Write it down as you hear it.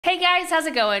Hey guys, how's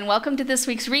it going? Welcome to this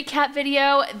week's recap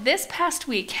video. This past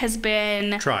week has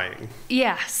been... Trying.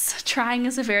 Yes, trying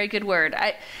is a very good word.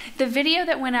 The video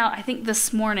that went out, I think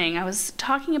this morning, I was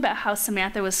talking about how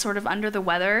Samantha was sort of under the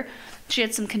weather. She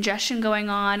had some congestion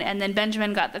going on, and then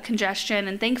Benjamin got the congestion,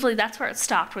 and thankfully that's where it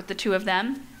stopped with the two of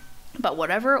them. But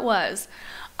whatever it was,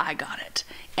 I got it,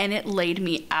 and it laid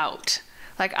me out.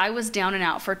 Like, I was down and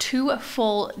out for 2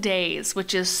 full days,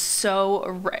 which is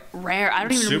so rare.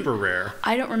 Super rare.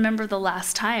 I don't remember the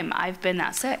last time I've been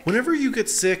that sick. Whenever you get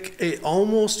sick, it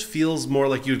almost feels more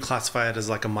like you'd classify it as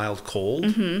like a mild cold.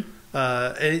 Mm-hmm.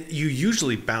 And you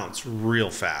usually bounce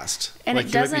real fast. And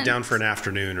like, you might be down for an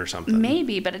afternoon or something.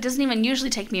 Maybe, but it doesn't even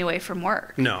usually take me away from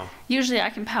work. No. Usually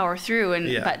I can power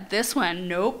through, but this one,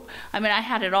 nope. I mean, I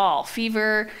had it all.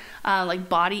 Fever, like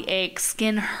body ache,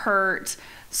 skin hurt,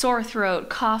 sore throat,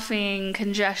 coughing,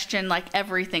 congestion, like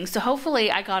everything. So hopefully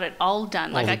I got it all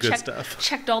done. Like, I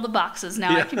checked all the boxes.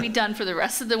 Now I can be done for the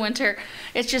rest of the winter.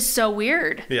 It's just so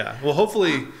weird. Yeah. Well,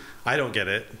 hopefully I don't get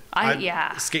it.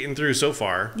 Yeah. Skating through so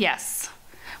far. Yes.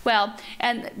 Well,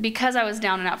 and because I was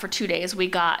down and out for 2 days, we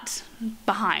got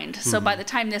behind. So by the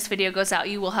time this video goes out,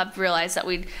 you will have realized that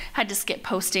we had to skip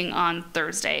posting on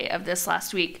Thursday of this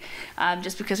last week,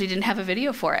 just because we didn't have a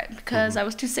video for it, because I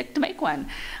was too sick to make one.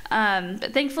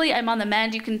 But thankfully, I'm on the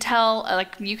mend. You can tell,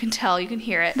 you can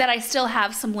hear it, that I still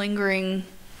have some lingering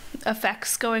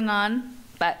effects going on,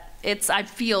 but I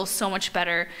feel so much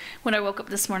better. When I woke up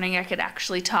this morning, I could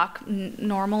actually talk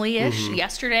normally-ish.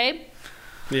 Yesterday,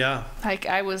 yeah, like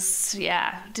I was,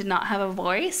 did not have a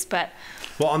voice, but...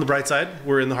 Well, on the bright side,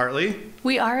 we're in the Hartley.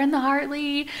 We are in the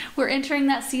Hartley. We're entering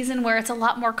that season where it's a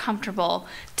lot more comfortable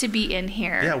to be in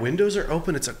here. Yeah, windows are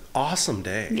open. It's an awesome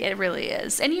day. It really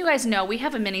is. And you guys know we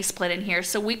have a mini split in here,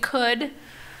 so we could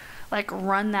like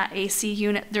run that AC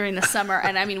unit during the summer,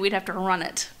 and I mean, we'd have to run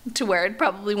it to where it'd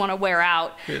probably want to wear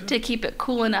out to keep it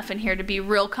cool enough in here to be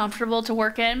real comfortable to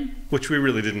work in. Which we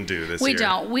really didn't do this year. We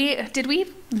don't. Did we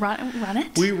run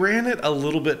it? We ran it a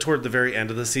little bit toward the very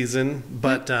end of the season,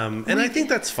 but and I think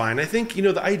that's fine. I think,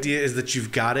 the idea is that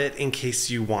you've got it in case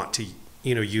you want to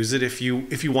use it. If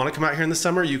you want to come out here in the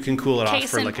summer, you can cool it off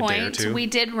for like a day or two. We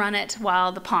did run it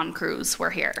while the pond crews were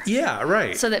here. Yeah,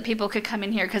 right. So that people could come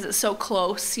in here because it's so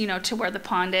close, to where the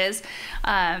pond is.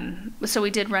 So we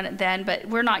did run it then, but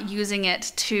we're not using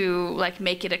it to like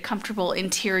make it a comfortable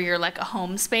interior, like a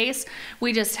home space.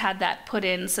 We just had that put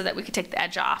in so that we could take the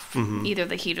edge off, either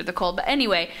the heat or the cold. But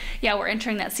anyway, yeah, we're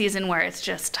entering that season where it's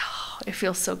just, it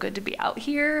feels so good to be out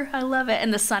here. I love it.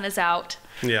 And the sun is out.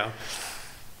 Yeah.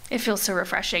 It feels so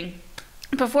refreshing.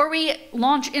 Before we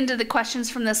launch into the questions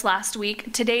from this last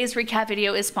week, today's recap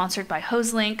video is sponsored by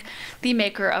HoseLink, the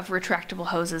maker of retractable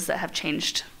hoses that have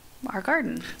changed our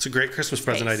garden. It's a great Christmas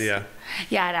present idea.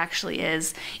 Yeah, it actually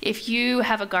is. If you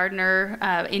have a gardener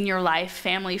in your life,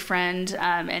 family, friend,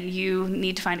 and you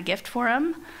need to find a gift for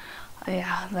them,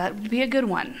 yeah, that would be a good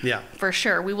one. Yeah. For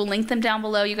sure. We will link them down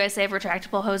below. You guys, they have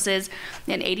retractable hoses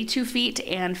in 82 feet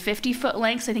and 50-foot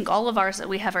lengths. I think all of ours that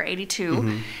we have are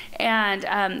 82.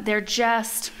 And they're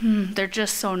just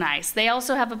so nice. They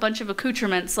also have a bunch of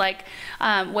accoutrements, like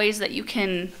ways that you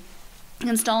can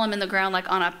install them in the ground, like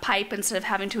on a pipe, instead of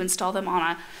having to install them on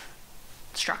a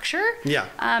structure. Yeah.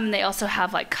 They also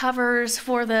have like covers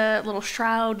for the little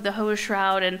shroud, the hose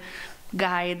shroud, and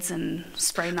guides and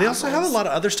spray nozzles. They also have a lot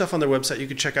of other stuff on their website you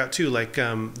could check out too. Like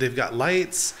they've got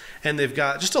lights, and they've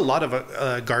got just a lot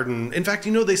of garden. In fact,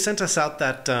 they sent us out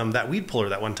that weed puller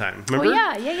that one time. Remember?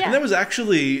 Oh, yeah. And that was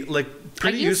actually like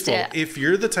pretty useful. If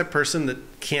you're the type of person that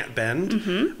can't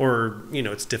bend or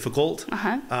it's difficult,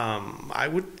 I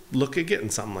would look at getting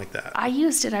something like that. I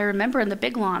used it. I remember in the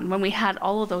big lawn when we had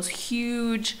all of those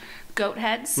huge goat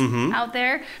heads out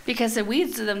there, because the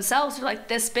weeds themselves are like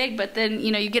this big, but then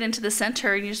you get into the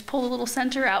center and you just pull the little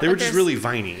center out. They were just really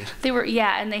viney. They were,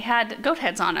 and they had goat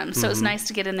heads on them, so it's nice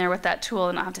to get in there with that tool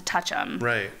and not have to touch them.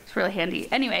 Right. It's really handy.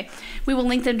 Anyway, we will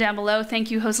link them down below. Thank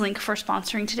you, HoseLink, for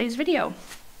sponsoring today's video.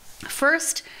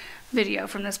 First video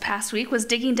from this past week was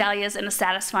digging dahlias in a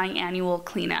satisfying annual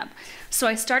cleanup. So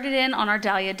I started in on our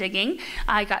dahlia digging.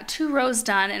 I got 2 rows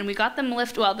done, and we got them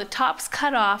lifted, well, the tops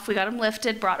cut off, we got them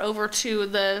lifted, brought over to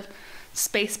the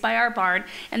space by our barn,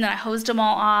 and then I hosed them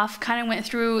all off, kind of went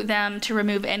through them to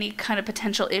remove any kind of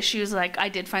potential issues. Like, I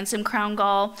did find some crown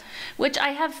gall, which I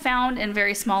have found in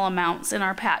very small amounts in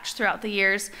our patch throughout the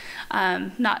years.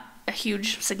 Not a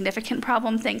huge significant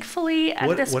problem, thankfully,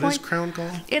 at this point. What is crown gall?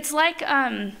 It's like,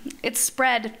 it's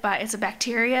spread by, it's a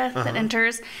bacteria that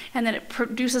enters, and then it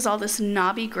produces all this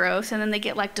knobby growth, and then they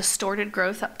get like distorted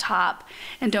growth up top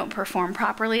and don't perform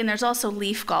properly. And there's also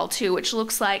leaf gall too, which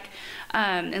looks like,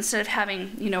 instead of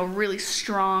having, you know, really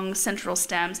strong central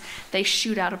stems, they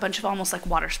shoot out a bunch of almost like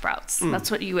water sprouts.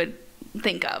 That's what you would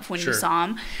think of when you saw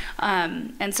them.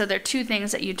 And so they're two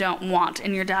things that you don't want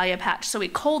in your dahlia patch. So we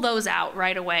cull those out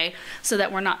right away so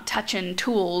that we're not touching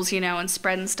tools, you know, and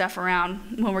spreading stuff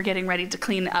around when we're getting ready to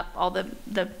clean up all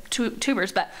the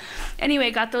tubers. But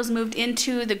anyway, got those moved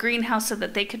into the greenhouse so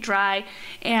that they could dry.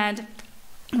 And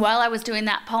while I was doing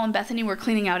that, Paul and Bethany were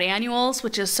cleaning out annuals,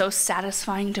 which is so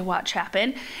satisfying to watch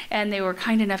happen. And they were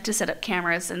kind enough to set up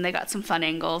cameras, and they got some fun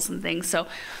angles and things. So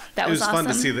that was awesome. It was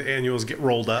fun to see the annuals get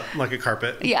rolled up like a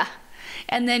carpet. Yeah.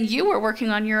 And then you were working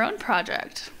on your own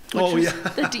project, which was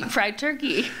the deep fried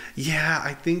turkey. Yeah,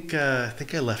 I think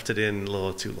I left it in a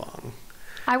little too long.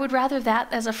 I would rather that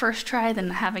as a first try than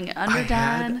having it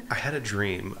underdone. I had a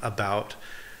dream about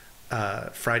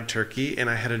fried turkey, and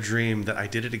I had a dream that I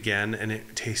did it again, and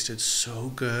it tasted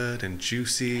so good and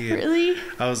juicy. And really?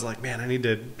 I was like, man, I need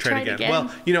to try it again.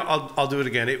 Well, you know, I'll do it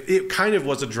again. It kind of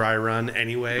was a dry run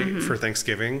anyway for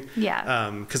Thanksgiving.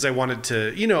 Yeah. Because I wanted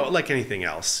to, you know, like anything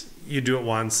else, you do it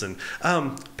once. And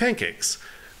pancakes.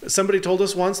 Somebody told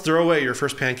us once, throw away your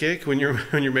first pancake when you're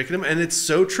making them, and it's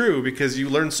so true because you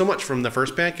learn so much from the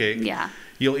first pancake. Yeah.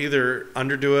 You'll either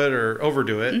underdo it or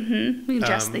overdo it. You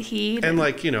adjust the heat. And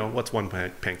like, you know, what's one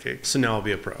pancake? So now I'll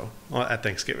be a pro at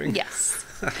Thanksgiving. Yes.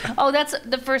 Oh, that's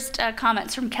the first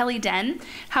comments from Kelly Den.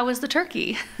 How was the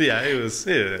turkey? Yeah, it was.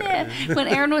 Yeah. When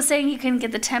Aaron was saying he couldn't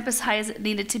get the temp as high as it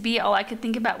needed to be, all I could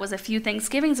think about was a few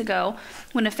Thanksgivings ago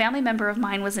when a family member of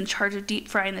mine was in charge of deep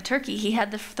frying the turkey. He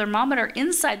had the thermometer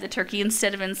inside the turkey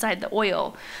instead of inside the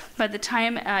oil. By the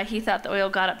time he thought the oil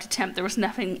got up to temp, there was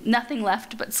nothing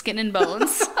left but skin and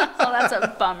bones. Oh, that's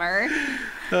a bummer.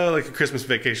 Like a Christmas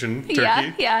vacation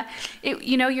turkey. Yeah.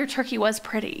 You know, your turkey was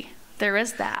pretty. There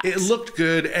is that. It looked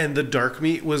good, and the dark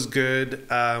meat was good.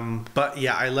 But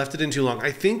yeah, I left it in too long.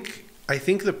 I think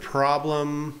the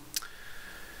problem.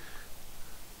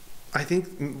 I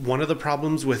think one of the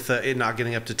problems with it not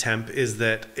getting up to temp is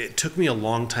that it took me a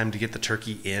long time to get the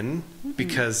turkey in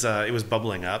because it was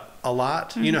bubbling up a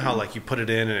lot. You know how like you put it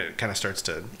in and it kind of starts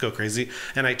to go crazy.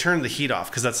 And I turned the heat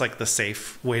off because that's like the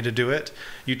safe way to do it.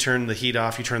 You turn the heat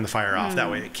off, you turn the fire off.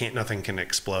 That way nothing can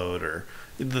explode or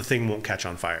the thing won't catch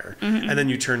on fire. And then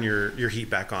you turn your heat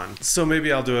back on. So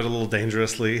maybe I'll do it a little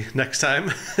dangerously next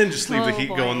time and just leave the heat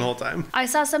going the whole time. I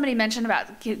saw somebody mention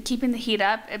about keeping the heat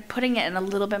up and putting it in a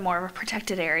little bit more of a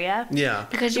protected area. Yeah.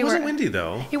 Because it wasn't windy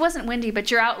though. It wasn't windy, but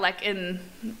you're out like in...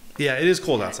 Yeah, it is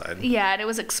cold outside. Yeah, and it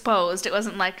was exposed. It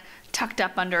wasn't like tucked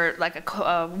up under like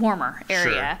a warmer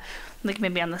area. Sure. Like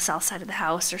maybe on the south side of the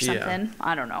house or something. Yeah.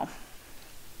 I don't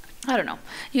know.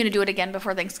 You gonna do it again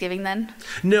before Thanksgiving then?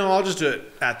 No, I'll just do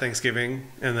it at Thanksgiving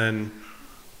and then.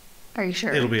 Are you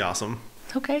sure? It'll be awesome.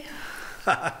 Okay.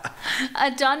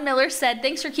 Don Miller said,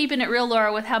 "Thanks for keeping it real,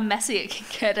 Laura, with how messy it can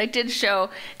get." I did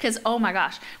show because oh my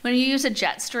gosh, when you use a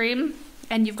jet stream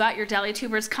and you've got your dahlia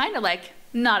tubers kind of like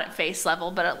not at face level,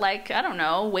 but at like, I don't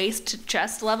know, waist to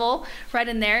chest level, right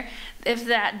in there. If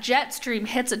that jet stream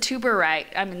hits a tuber right,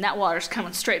 I mean, that water's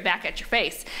coming straight back at your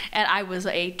face. And I was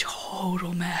a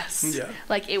total mess. Yeah.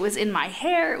 Like, it was in my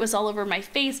hair, it was all over my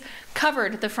face,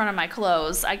 covered the front of my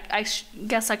clothes. I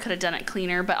guess I could have done it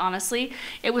cleaner, but honestly,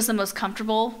 it was the most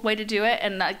comfortable way to do it.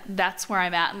 And that's where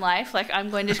I'm at in life. Like, I'm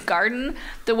going to garden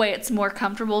the way it's more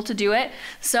comfortable to do it.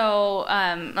 So,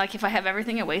 like, if I have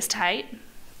everything at waist height,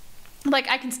 like,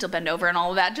 I can still bend over and all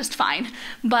of that just fine,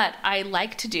 but I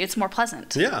like to do, it's more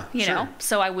pleasant. Yeah, you know?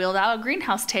 So I wheeled out a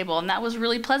greenhouse table, and that was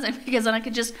really pleasant because then I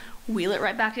could just wheel it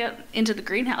right back out into the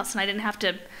greenhouse, and I didn't have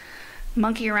to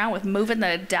monkey around with moving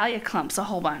the dahlia clumps a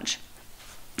whole bunch.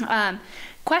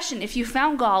 Question, if you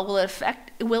found gall,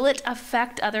 will it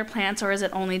affect other plants, or is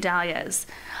it only dahlias?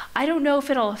 I don't know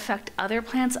if it'll affect other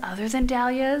plants other than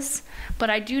dahlias, but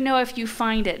I do know if you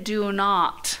find it, do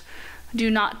not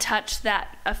touch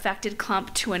that affected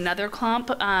clump to another clump.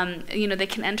 You know, they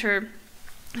can enter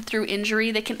through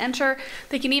injury. They can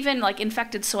even, like,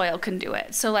 infected soil can do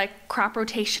it. So, like, crop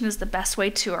rotation is the best way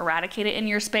to eradicate it in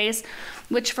your space,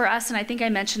 which for us, and I think I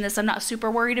mentioned this, I'm not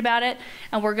super worried about it.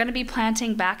 And we're going to be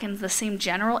planting back in the same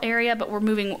general area, but we're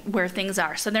moving where things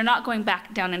are. So they're not going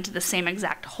back down into the same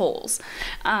exact holes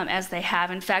as they have.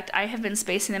 In fact, I have been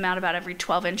spacing them out about every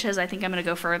 12 inches. I think I'm going to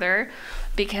go further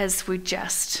because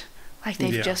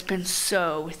they've just been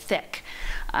so thick.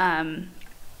 And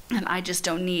I just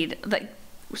don't need, like,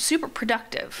 super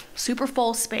productive, super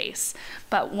full space.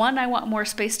 But one, I want more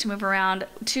space to move around.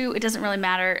 Two, it doesn't really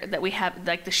matter that we have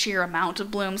like the sheer amount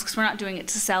of blooms because we're not doing it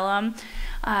to sell them.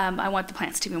 I want the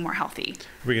plants to be more healthy.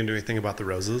 Are we going to do anything about the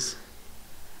roses?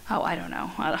 Oh, I don't know.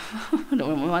 I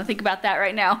don't want to think about that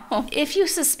right now. If you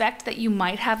suspect that you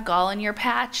might have gall in your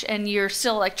patch and you're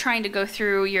still like trying to go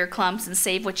through your clumps and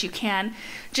save what you can,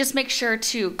 just make sure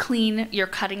to clean your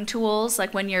cutting tools.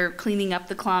 Like when you're cleaning up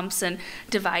the clumps and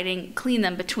dividing, clean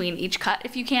them between each cut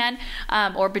if you can,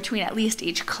 or between at least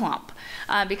each clump.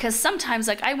 Because sometimes,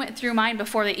 like I went through mine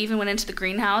before they even went into the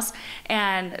greenhouse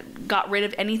and got rid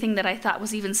of anything that I thought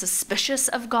was even suspicious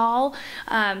of gall,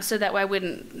 so that way I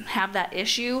wouldn't have that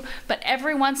issue. But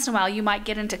every once in a while, you might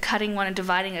get into cutting one and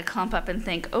dividing a clump up and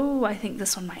think, oh, I think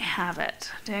this one might have it.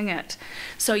 Dang it.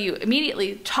 So you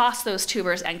immediately toss those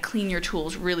tubers and clean your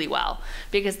tools really well,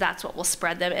 because that's what will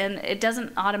spread them. And it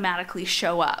doesn't automatically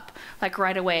show up like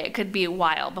right away. It could be a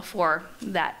while before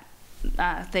that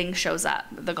thing shows up,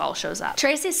 the gall shows up.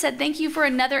 Tracy said, thank you for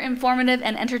another informative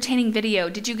and entertaining video.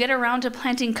 Did you get around to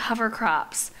planting cover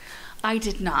crops? I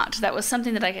did not. That was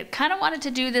something that I had kind of wanted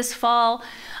to do this fall,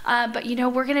 but you know,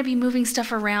 we're going to be moving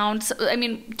stuff around. So, I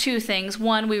mean, two things.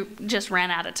 One, we just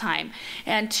ran out of time.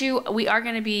 And two, we are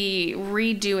going to be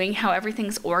redoing how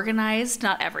everything's organized.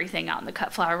 Not everything out in the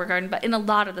cut flower garden, but in a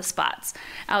lot of the spots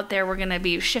out there, we're going to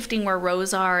be shifting where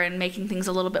rows are and making things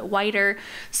a little bit whiter.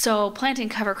 So planting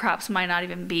cover crops might not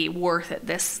even be worth it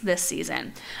this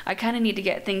season. I kind of need to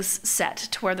get things set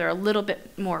to where they're a little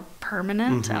bit more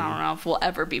permanent. I don't know if we'll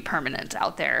ever be permanent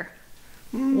out there.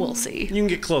 We'll see. You can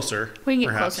get closer. We can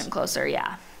get closer and closer,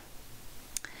 yeah.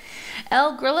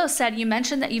 El Grillo said, you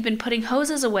mentioned that you've been putting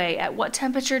hoses away. At what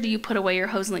temperature do you put away your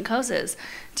HoseLink hoses?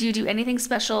 Do you do anything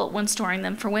special when storing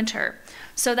them for winter?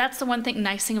 So that's the one thing,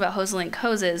 nice thing about HoseLink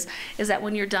hoses is that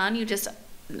when you're done, you just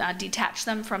detach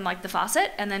them from like the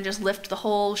faucet and then just lift the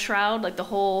whole shroud, like the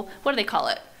whole, what do they call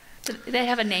it? Do they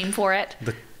have a name for it?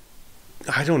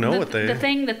 I don't know what they... The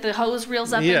thing that the hose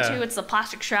reels up into, it's the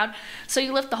plastic shroud. So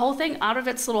you lift the whole thing out of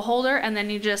its little holder and then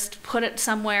you just put it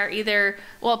somewhere either,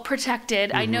 well,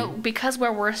 protected. I know because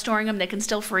where we're storing them, they can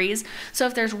still freeze. So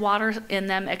if there's water in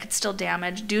them, it could still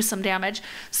do some damage.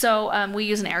 So we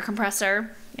use an air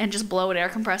compressor and just blow an air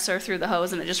compressor through the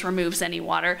hose and it just removes any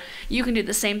water. You can do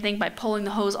the same thing by pulling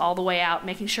the hose all the way out,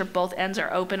 making sure both ends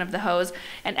are open of the hose.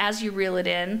 And as you reel it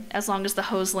in, as long as the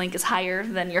hose link is higher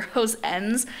than your hose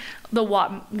ends, the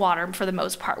water for the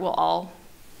most part will all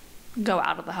go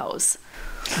out of the hose.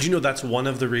 Do you know that's one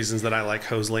of the reasons that I like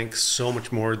HoseLink so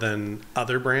much more than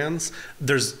other brands?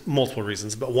 There's multiple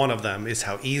reasons, but one of them is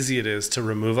how easy it is to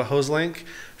remove a HoseLink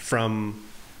from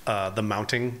the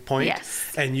mounting point.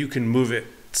 Yes. And you can move it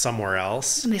somewhere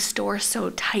else. And they store so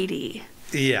tidy.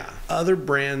 Yeah. Other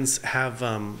brands have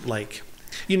like,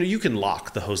 you know, you can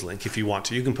lock the HoseLink if you want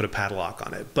to. You can put a padlock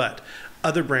on it. But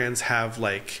other brands have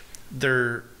like,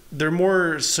 they're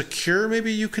more secure,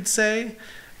 maybe you could say,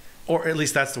 or at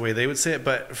least that's the way they would say it.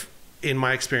 But in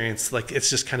my experience, like it's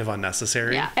just kind of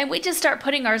unnecessary. Yeah. And we just start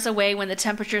putting ours away when the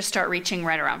temperatures start reaching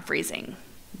right around freezing.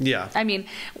 Yeah. I mean,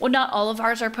 well, not all of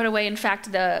ours are put away. In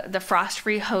fact, the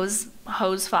frost-free hose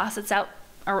faucets out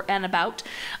and about,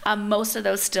 most of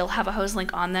those still have a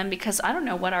HoseLink on them because I don't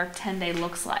know what our 10-day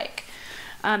looks like.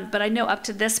 But I know up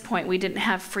to this point we didn't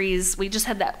have freeze. We just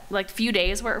had that like few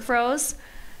days where it froze,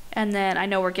 and then I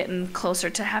know we're getting closer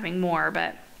to having more.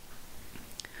 But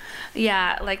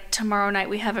yeah, like tomorrow night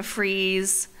we have a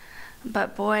freeze.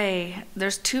 But boy,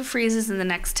 there's 2 freezes in the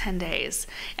next 10 days.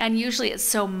 And usually it's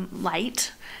so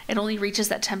light, it only reaches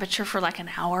that temperature for like an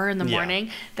hour in the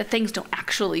morning that things don't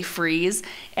actually freeze.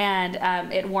 And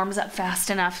it warms up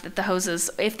fast enough that the hoses,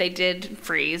 if they did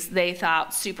freeze, they thaw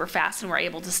out super fast and we're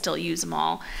able to still use them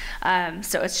all.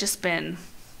 So it's been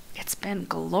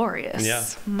glorious. Yeah.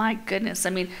 My goodness.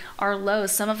 I mean, our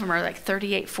lows, some of them are like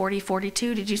 38, 40,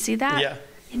 42. Did you see that? Yeah.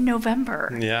 In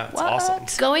November. Yeah, it's awesome.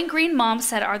 Going Green Mom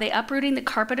said, are they uprooting the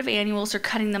carpet of annuals or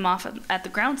cutting them off at the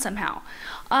ground somehow?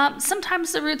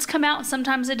 Sometimes the roots come out,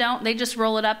 sometimes they don't. They just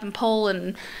roll it up and pull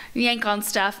and yank on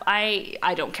stuff.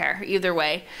 I don't care either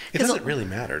way. It doesn't really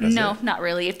matter, does it? No, not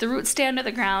really. If the roots stay under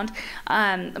the ground,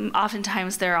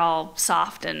 oftentimes they're all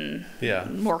soft and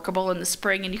workable in the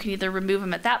spring, and you can either remove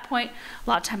them at that point. A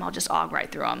lot of time I'll just aug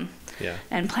right through them. Yeah.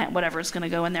 And plant whatever's going to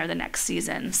go in there the next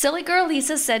season. Silly Girl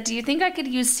Lisa said, do you think I could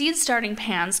use seed starting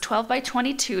pans 12 by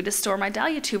 22 to store my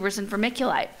dahlia tubers and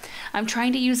vermiculite? I'm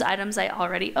trying to use items I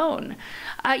already own.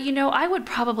 I would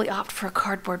probably opt for a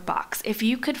cardboard box. If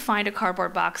you could find a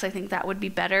cardboard box, I think that would be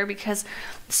better, because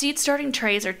seed starting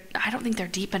trays I don't think they're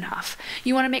deep enough.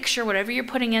 You want to make sure whatever you're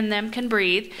putting in them can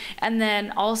breathe, and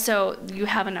then also you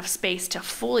have enough space to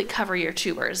fully cover your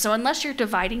tubers. So unless you're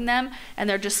dividing them and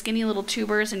they're just skinny little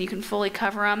tubers and you can fully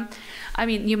cover them, I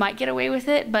mean, you might get away with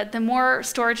it, but the more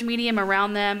storage medium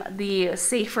around them, the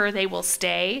safer they will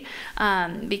stay,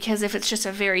 because if it's just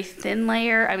a very thin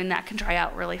layer, I mean, that can dry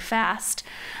out really fast.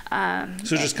 So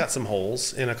just cut some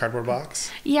holes in a cardboard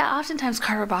box? Yeah, oftentimes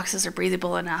cardboard boxes are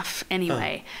breathable enough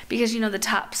anyway, because the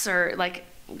tops are like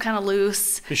kind of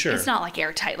loose. Sure. It's not like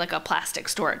airtight like a plastic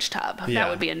storage tub. Yeah. That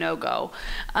would be a no-go.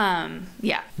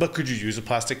 Yeah. But could you use a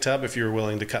plastic tub if you were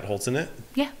willing to cut holes in it?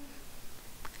 Yeah.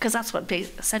 Because that's what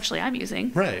essentially I'm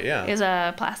using. Right, yeah. Is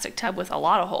a plastic tub with a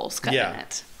lot of holes cut in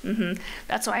it.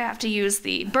 That's why I have to use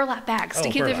the burlap bags to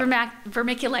keep the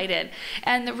vermiculated.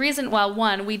 And the reason, well,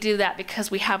 one, we do that because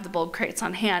we have the bulb crates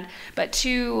on hand, but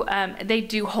two, they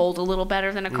do hold a little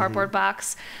better than a cardboard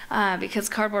box, because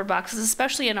cardboard boxes,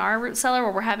 especially in our root cellar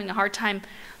where we're having a hard time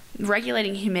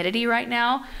regulating humidity right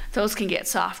now, those can get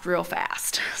soft real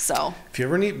fast. So if you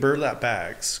ever need burlap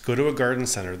bags, go to a garden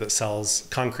center that sells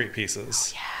concrete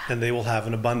pieces. And they will have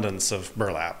an abundance of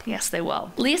burlap. Yes, they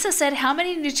will. Lisa said, how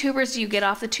many new tubers do you get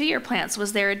off the 2-year plants?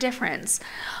 Was there a difference?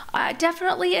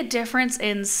 Definitely a difference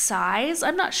in size.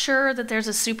 I'm not sure that there's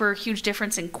a super huge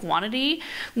difference in quantity.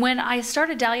 When I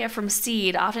started dahlia from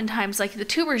seed, oftentimes like the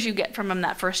tubers you get from them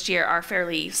that first year are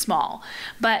fairly small.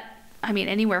 But I mean,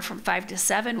 anywhere from 5 to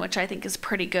 7, which I think is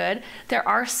pretty good. There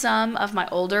are some of my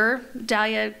older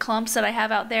dahlia clumps that I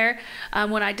have out there.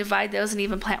 When I divide those and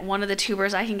even plant one of the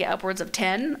tubers, I can get upwards of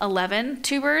 10, 11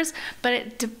 tubers, but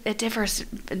it differs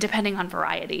depending on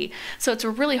variety. So it's a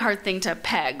really hard thing to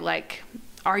peg. Like,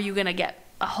 are you going to get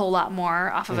a whole lot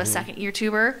more off of a second-year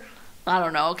tuber? I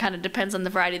don't know. It kind of depends on the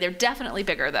variety. They're definitely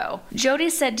bigger, though. Jody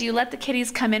said, do you let the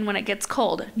kitties come in when it gets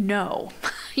cold? No.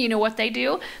 You know what they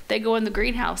do? They go in the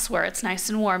greenhouse where it's nice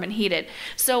and warm and heated.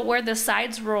 So where the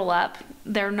sides roll up,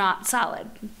 they're not solid,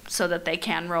 so that they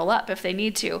can roll up if they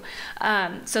need to.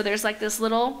 So there's like this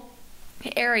little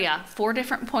area, 4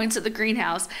 different points of the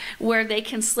greenhouse, where they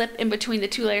can slip in between the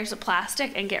 2 layers of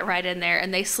plastic and get right in there.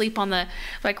 And they sleep on the,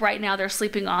 like right now they're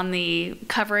sleeping on the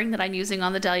covering that I'm using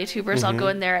on the dahlia tubers. I'll go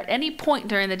in there at any point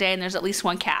during the day and there's at least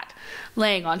 1 cat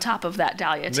laying on top of that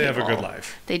dahlia table. They have a good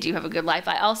life. They do have a good life.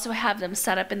 I also have them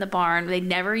set up in the barn. They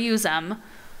never use them,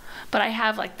 but I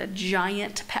have like the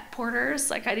giant pet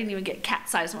porters. Like I didn't even get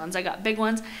cat-sized ones. I got big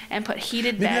ones and put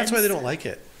heated beds. Maybe that's why they don't like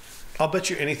it. I'll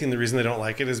bet you anything the reason they don't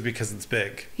like it is because it's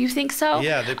big. You think so?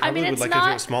 Yeah, they probably would like it if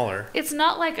it was smaller. It's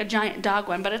not like a giant dog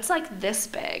one, but it's like this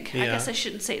big. Yeah. I guess I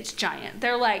shouldn't say it's giant.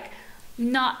 They're like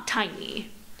not tiny.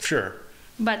 Sure.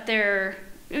 But they're,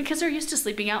 because they're used to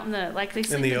sleeping out in the, like they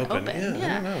sleep in the open. Yeah, I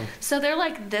don't know. So they're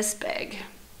like this big.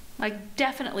 Like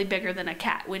definitely bigger than a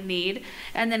cat would need.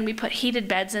 And then we put heated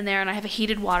beds in there, and I have a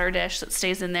heated water dish that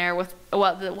stays in there with,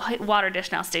 well, the water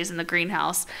dish now stays in the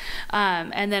greenhouse.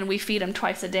 And then we feed them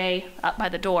twice a day up by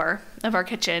the door of our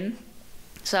kitchen.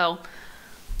 So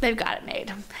they've got it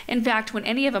made. In fact, when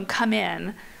any of them come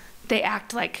in, they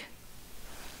act like,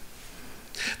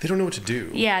 they don't know what to do.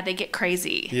 yeah, they get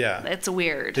crazy. Yeah. It's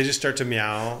weird. They just start to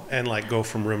meow and like go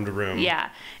from room to room. Yeah.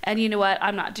 And you know what?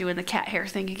 I'm not doing the cat hair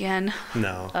thing again.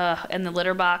 No. And the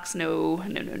litter box, no.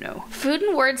 Food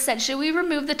and Words said, should we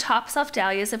remove the tops off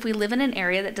dahlias if we live in an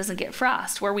area that doesn't get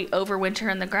frost, where we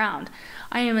overwinter in the ground?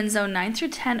 I am in zone 9 through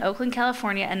 10, Oakland,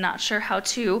 California, and not sure how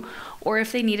to, or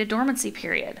if they need a dormancy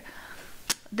period.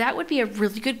 That would be a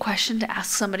really good question to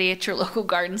ask somebody at your local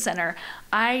garden center.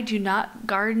 I do not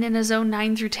garden in a zone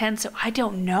 9 through 10, so I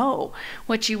don't know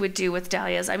what you would do with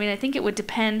dahlias. I mean, I think it would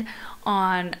depend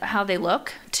on how they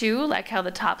look, too, like how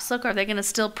the tops look. Are they going to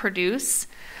still produce?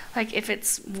 Like, if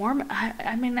it's warm,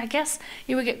 I mean, I guess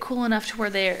it would get cool enough to where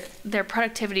their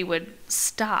productivity would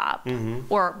stop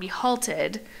or be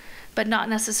halted, but not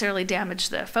necessarily damage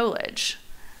the foliage.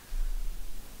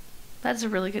 That's a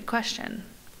really good question.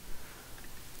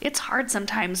 It's hard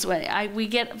sometimes when we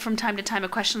get from time to time a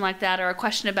question like that, or a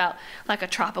question about like a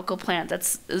tropical plant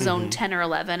that's zone 10 or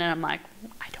 11, and I'm like,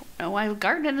 I don't know, I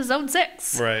garden in a zone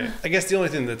 6. Right. I guess the only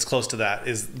thing that's close to that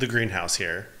is the greenhouse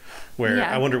here, where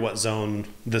I wonder what zone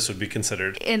this would be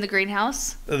considered. In the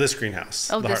greenhouse? This greenhouse.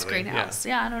 Oh, this greenhouse.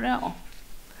 Yeah, I don't know.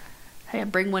 Hey,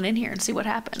 bring one in here and see what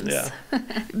happens. Yeah.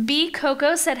 B.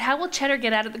 Coco said, how will Cheddar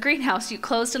get out of the greenhouse? You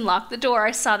closed and locked the door.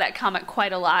 I saw that comment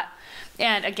quite a lot.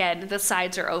 And again, the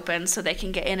sides are open so they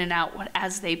can get in and out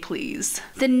as they please.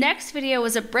 The next video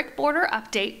was a brick border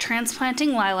update,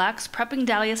 transplanting lilacs, prepping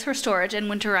dahlias for storage,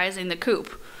 and winterizing the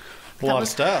coop. A lot of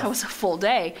stuff. That was a full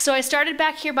day. So I started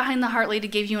back here behind the Hartley to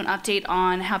give you an update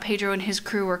on how Pedro and his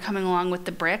crew were coming along with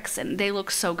the bricks, and they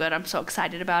look so good. I'm so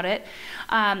excited about it.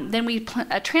 Then we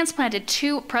transplanted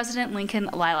 2 President Lincoln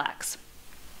lilacs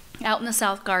out in the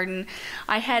south garden.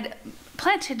 I had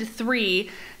planted 3,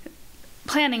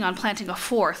 planning on planting a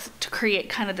 4th to create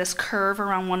kind of this curve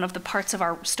around one of the parts of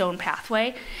our stone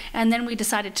pathway. And then we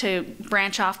decided to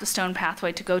branch off the stone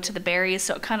pathway to go to the berries.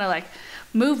 So it kind of like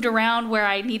moved around where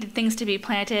I needed things to be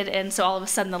planted. And so all of a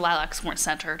sudden the lilacs weren't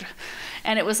centered.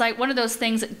 And it was like one of those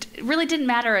things that really didn't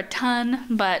matter a ton,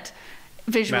 but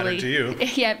visually, to you.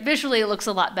 Yeah, visually it looks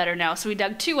a lot better now. So we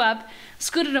dug 2 up,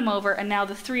 scooted them over, and now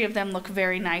the 3 of them look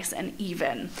very nice and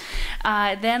even.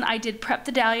 Then I did prep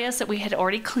the dahlias that we had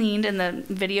already cleaned in the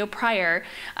video prior.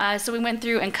 So we went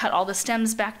through and cut all the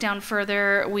stems back down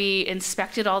further. We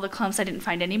inspected all the clumps. I didn't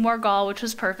find any more gall, which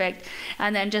was perfect,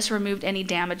 and then just removed any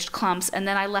damaged clumps, and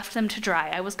then I left them to dry.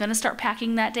 I was going to start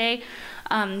packing that day,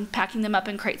 packing them up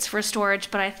in crates for storage,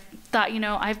 but I thought, you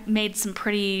know, I've made some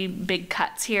pretty big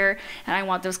cuts here, and I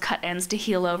want those cut ends to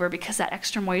heal over, because that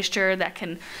extra moisture, that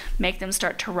can make them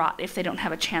start to rot if they don't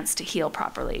have a chance to heal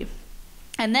properly.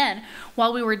 And then,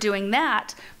 while we were doing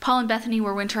that, Paul and Bethany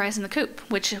were winterizing the coop,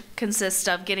 which consists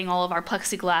of getting all of our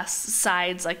plexiglass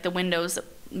sides, like the windows that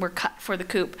were cut for the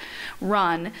coop,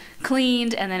 run,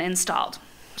 cleaned, and then installed.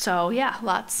 So yeah,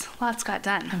 lots got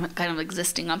done. I'm kind of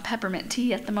existing on peppermint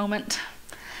tea at the moment.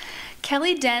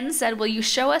 Kelly Den said, will you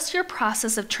show us your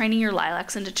process of training your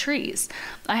lilacs into trees?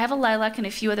 I have a lilac and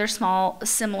a few other small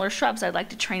similar shrubs I'd like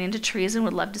to train into trees and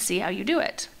would love to see how you do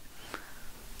it.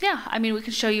 Yeah, I mean, we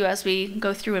can show you as we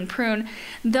go through and prune.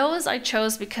 Those I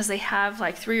chose because they have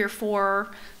like 3 or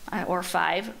 4 or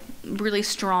 5 really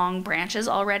strong branches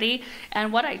already.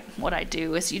 And what I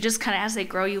do is you just kind of, as they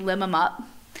grow, you limb them up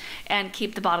and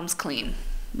keep the bottoms clean.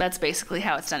 That's basically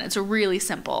how it's done. It's really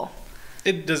simple.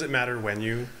 Does it matter when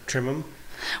you trim them?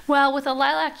 Well, with a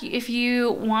lilac, if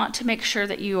you want to make sure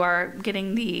that you are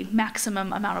getting the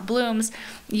maximum amount of blooms,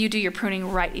 you do your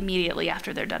pruning right immediately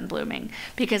after they're done blooming,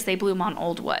 because they bloom on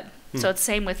old wood. So it's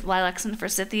same with lilacs and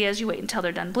forsythias. You wait until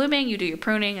they're done blooming, you do your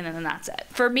pruning, and then that's it.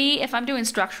 For me, if I'm doing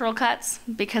structural cuts,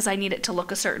 because I need it to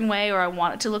look a certain way or I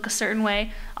want it to look a certain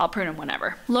way, I'll prune them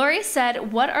whenever. Lori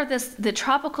said, what are the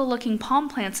tropical looking palm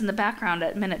plants in the background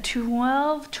at minute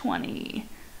 12:20?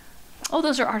 Oh,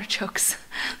 those are artichokes.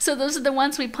 So those are the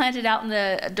ones we planted out in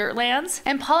the dirt lands.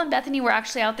 And Paul and Bethany were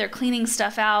actually out there cleaning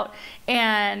stuff out,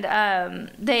 and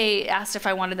they asked if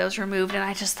I wanted those removed, and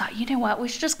I just thought, you know what, we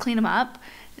should just clean them up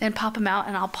and pop them out,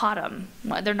 and I'll pot them.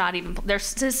 Well, they're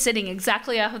still sitting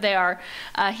exactly how they are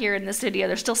here in the studio.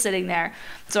 They're still sitting there.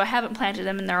 So I haven't planted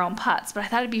them in their own pots, but I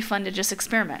thought it'd be fun to just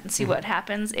experiment and see what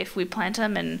happens if we plant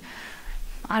them, and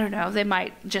I don't know, they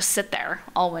might just sit there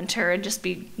all winter and just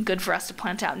be good for us to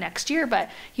plant out next year. But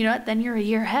you know what? Then you're a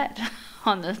year ahead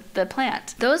on the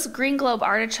plant. Those green globe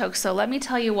artichokes, so let me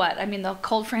tell you what, I mean, the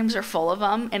cold frames are full of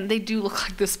them, and they do look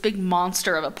like this big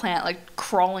monster of a plant, like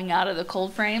crawling out of the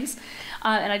cold frames.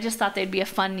 And I just thought they'd be a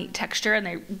fun, neat texture, and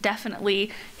they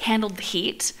definitely handled the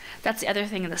heat. That's the other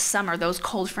thing in the summer, those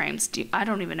cold frames, I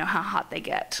don't even know how hot they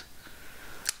get.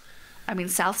 I mean,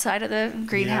 south side of the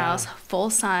greenhouse, full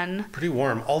sun. Pretty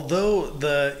warm. Although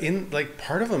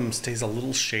part of them stays a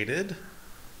little shaded.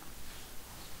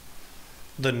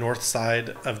 The north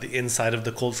side of the inside of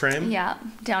the cold frame. Yeah,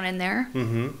 down in there.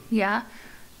 Mm-hmm. Yeah,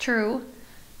 true.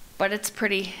 But it's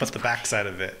pretty. But the back side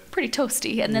of it. Pretty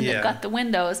toasty. And then they've got the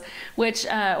windows, which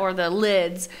or the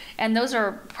lids, and those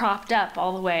are propped up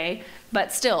all the way.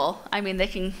 But still, I mean,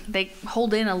 they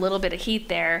hold in a little bit of heat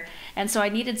there, and so I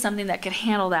needed something that could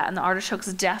handle that, and the artichokes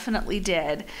definitely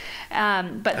did.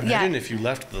 But imagine if you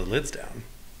left the lids down.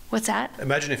 What's that?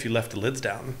 Imagine if you left the lids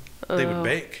down. They would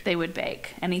bake. They would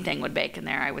bake. Anything would bake in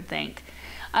there, I would think.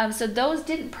 So those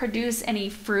didn't produce any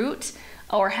fruit,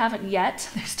 or haven't yet.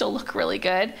 They still look really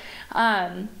good.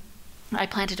 I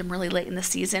planted them really late in the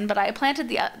season, but I planted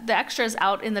the extras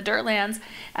out in the dirt lands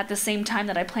at the same time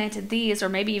that I planted these, or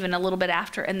maybe even a little bit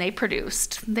after, and they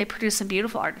produced some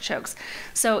beautiful artichokes.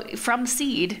 So from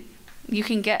seed, you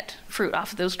can get fruit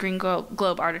off of those green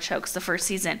globe artichokes the first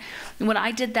season. When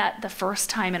I did that the first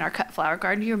time in our cut flower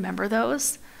garden, do you remember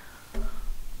those?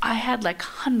 I had like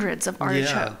hundreds of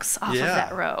artichokes off of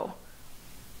that row.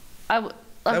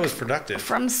 That was productive.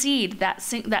 From seed, that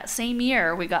same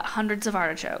year, we got hundreds of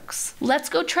artichokes. Let's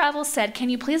Go Travel said,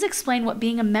 can you please explain what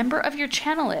being a member of your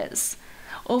channel is?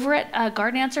 Over at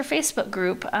Garden Answer Facebook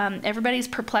group, everybody's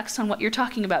perplexed on what you're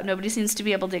talking about. Nobody seems to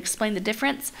be able to explain the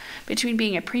difference between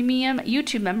being a premium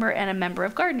YouTube member and a member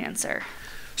of Garden Answer.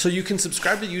 So you can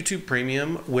subscribe to YouTube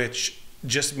Premium, which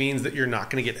just means that you're not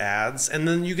going to get ads. And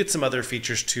then you get some other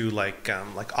features too, like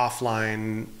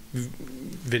offline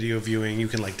video viewing. You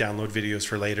can like download videos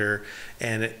for later,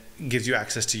 and it gives you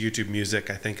access to YouTube Music,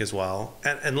 I think, as well.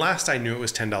 And last I knew, it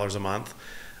was $10 a month.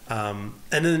 And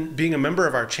then being a member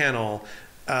of our channel,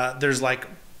 there's like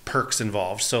perks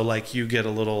involved. So like you get a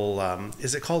little,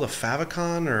 is it called a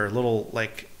favicon, or a little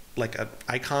like an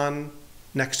icon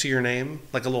next to your name,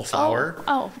 like a little flower.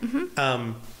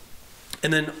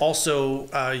 And then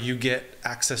also you get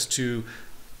access to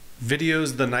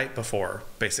videos the night before,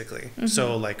 basically.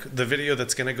 So like the video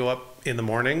that's going to go up in the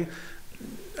morning,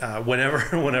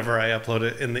 whenever I upload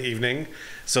it in the evening.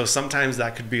 So sometimes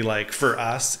that could be like, for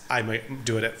us, I might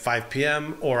do it at 5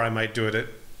 p.m. or I might do it at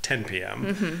 10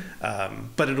 p.m.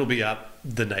 But it'll be up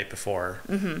the night before,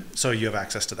 so you have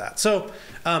access to that. So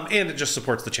and it just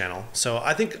supports the channel. So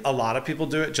I think a lot of people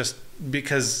do it just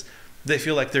because they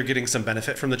feel like they're getting some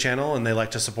benefit from the channel and they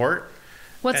like to support.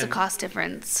 What's the cost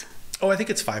difference? Oh, I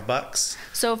think it's $5.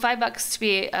 So $5 to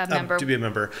be a member. To be a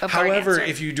member. However,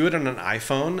 if you do it on an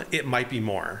iPhone, it might be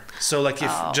more. So like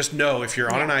just know if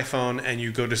you're on an iPhone and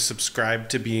you go to subscribe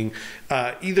to being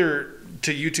either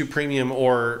to YouTube Premium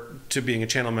or to being a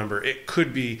channel member,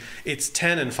 it's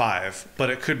 10 and 5, but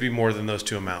it could be more than those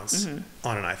two amounts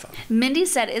on an iPhone. Mindy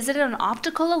said, is it an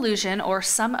optical illusion or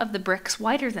some of the bricks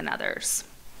wider than others?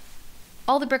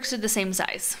 All the bricks are the same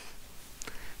size.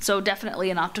 So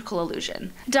definitely an optical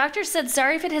illusion. Doctor said,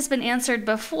 sorry if it has been answered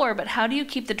before, but how do you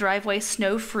keep the driveway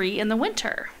snow-free in the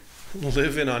winter?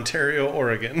 Live in Ontario,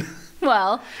 Oregon.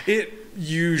 Well, it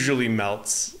usually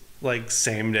melts like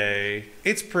same day.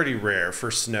 It's pretty rare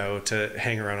for snow to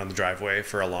hang around on the driveway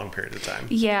for a long period of time.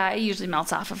 Yeah, it usually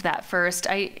melts off of that first.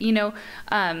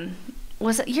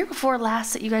 Was it year before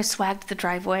last that you guys swagged the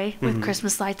driveway with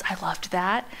Christmas lights? I loved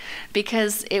that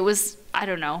because it was, I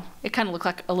don't know, it kind of looked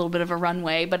like a little bit of a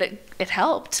runway, but it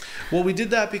helped. Well, we did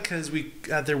that because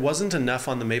there wasn't enough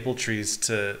on the maple trees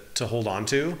to hold on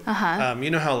to.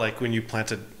 You know how like when you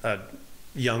plant a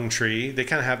young tree, they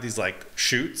kind of have these like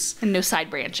shoots. And no side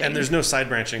branching. And there's no side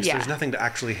branching, so there's nothing to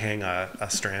actually hang a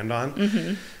strand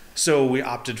on. So we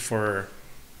opted for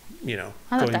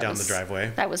going down the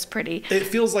driveway. That was pretty. It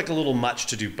feels like a little much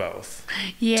to do both.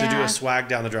 Yeah. To do a swag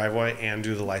down the driveway and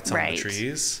do the lights on the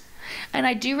trees. And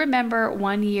I do remember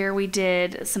one year we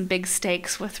did some big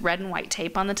stakes with red and white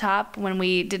tape on the top when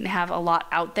we didn't have a lot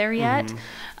out there yet,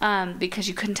 because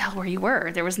you couldn't tell where you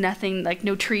were. There was nothing, like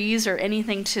no trees or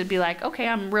anything to be like, okay,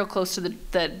 I'm real close to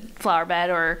the flower bed,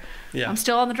 or I'm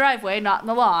still on the driveway, not in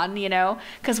the lawn,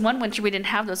 Because one winter we didn't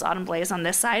have those autumn blaze on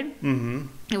this side.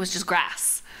 It was just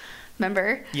grass.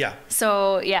 Remember? Yeah.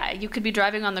 So yeah, you could be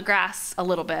driving on the grass a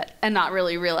little bit and not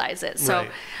really realize it. So,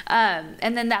 and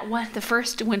then the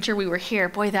first winter we were here,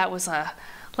 boy, that was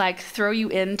throw you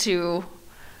into.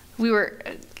 We were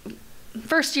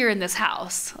first year in this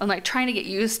house. I'm like trying to get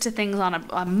used to things on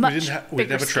a much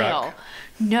bigger scale. Truck.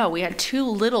 No, we had 2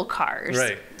 little cars.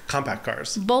 Right, compact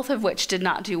cars. Both of which did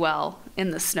not do well in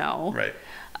the snow. Right.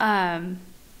 And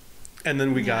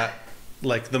then we got.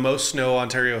 Like the most snow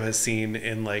Ontario has seen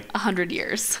in like 100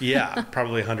 years. Yeah,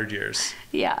 probably 100 years.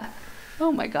 Yeah.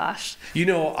 Oh my gosh.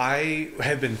 I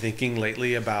have been thinking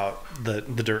lately about the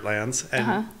dirt lands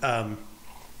and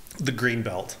the green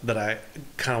belt that I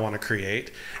kind of want to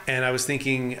create. And I was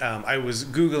thinking, I was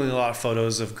Googling a lot of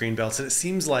photos of green belts, and it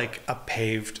seems like a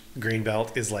paved green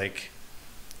belt is like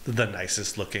the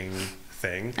nicest looking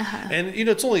thing. And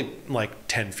it's only like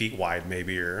 10 feet wide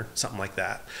maybe, or something like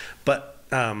that. But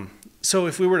so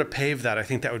if we were to pave that, I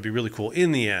think that would be really cool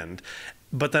in the end.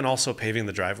 But then also paving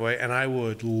the driveway, and I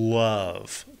would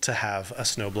love to have a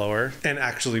snowblower and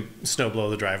actually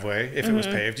snowblow the driveway if it was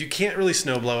paved. You can't really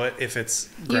snowblow it if it's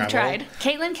gravel. You've tried.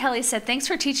 Caitlin Kelly said, thanks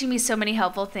for teaching me so many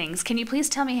helpful things. Can you please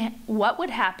tell me what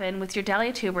would happen with your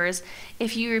dahlia tubers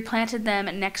if you replanted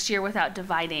them next year without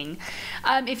dividing?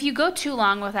 If you go too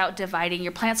long without dividing,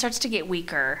 your plant starts to get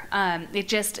weaker.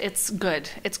 It's good.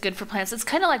 It's good for plants. It's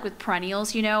kind of like with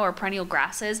perennials, or perennial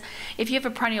grasses. If you have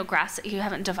a perennial grass that you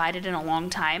haven't divided in a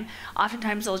long time,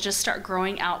 oftentimes they'll just start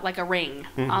growing out like a ring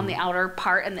on the outer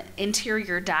part, and the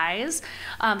interior dies.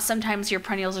 Sometimes your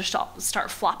perennials are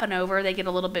start flopping over. They get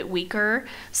a little bit weaker.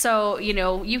 So,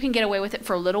 you can get away with it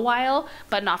for a little while,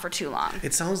 but not for too long.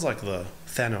 It sounds like the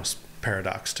Thanos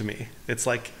paradox to me. It's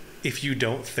like if you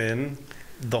don't thin,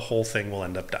 the whole thing will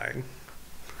end up dying.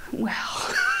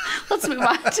 Well, let's move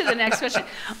on to the next question.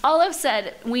 Olive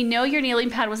said, we know your kneeling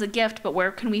pad was a gift, but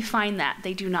where can we find that?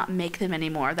 They do not make them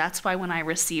anymore. That's why when I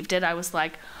received it, I was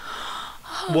like,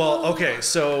 oh. Well, okay,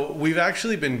 so we've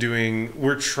actually been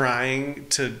we're trying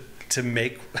to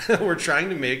make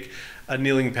a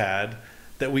kneeling pad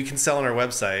that we can sell on our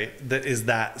website that is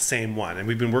that same one. And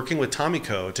we've been working with Tommy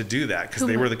Co. to do that because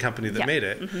they were the company that made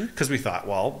it. Because we thought,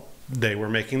 well, they were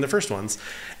making the first ones.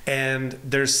 And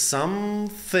there's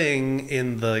something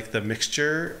in the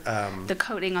mixture. The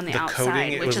coating on the outside.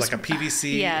 Coating, it was like a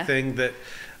PVC thing that,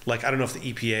 like, I don't know if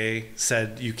the EPA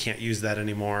said you can't use that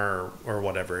anymore or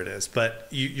whatever it is. But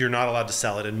you're not allowed to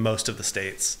sell it in most of the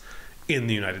states in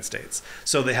the United States.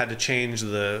 So they had to change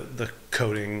the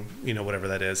coating, whatever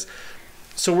that is.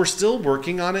 So we're still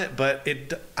working on it, but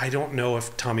I don't know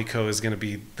if Tommy Co. is going to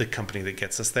be the company that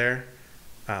gets us there.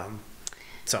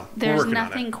 So there's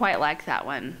nothing quite like that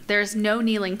one. There's no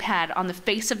kneeling pad on the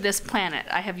face of this planet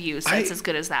I have used that's as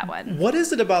good as that one. What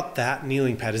is it about that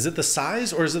kneeling pad? Is it the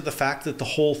size or is it the fact that the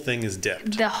whole thing is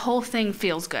dipped? The whole thing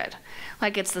feels good.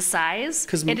 Like, it's the size.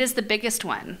 It is the biggest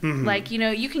one. Like,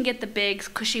 you can get the big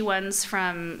cushy ones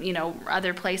from,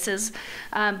 other places.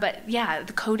 But yeah,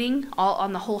 the coating all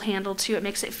on the whole handle too, it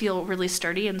makes it feel really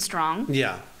sturdy and strong.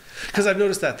 Yeah. Because I've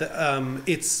noticed that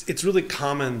it's really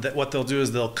common that what they'll do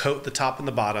is they'll coat the top and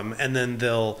the bottom, and then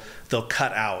they'll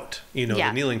cut out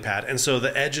the kneeling pad, and so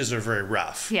the edges are very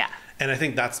rough. Yeah. And I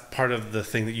think that's part of the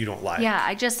thing that you don't like.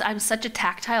 Yeah, I'm such a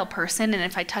tactile person, and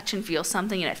if I touch and feel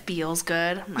something and it feels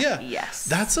good, I'm like, yes.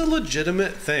 That's a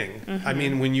legitimate thing. I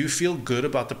mean, when you feel good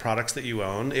about the products that you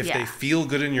own, if they feel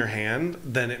good in your hand,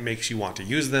 then it makes you want to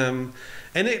use them.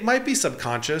 And it might be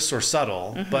subconscious or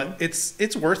subtle, but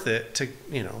it's worth it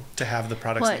to have the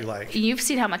products that you like. You've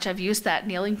seen how much I've used that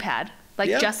kneeling pad.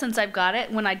 Like, just since I've got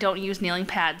it, when I don't use kneeling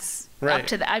pads up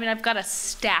to I've got a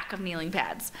stack of kneeling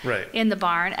pads in the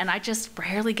barn, and I just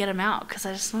rarely get them out because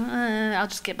I'll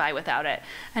just get by without it.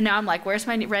 And now I'm like, where's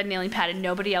my red kneeling pad? And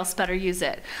nobody else better use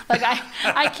it. Like,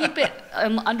 I keep it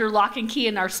under lock and key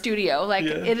in our studio. Like,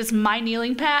 it is my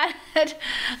kneeling pad,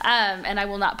 and I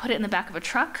will not put it in the back of a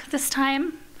truck this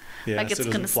time. Yeah, like, it's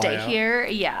going to stay here.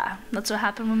 Yeah, that's what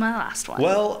happened with my last one.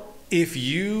 Well, if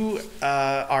you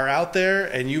are out there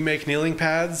and you make kneeling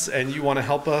pads and you want to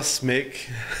help us make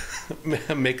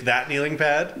that kneeling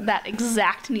pad, that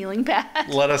exact kneeling pad,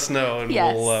 let us know, and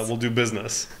we'll do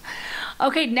business.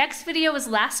 Okay, next video is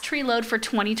last tree load for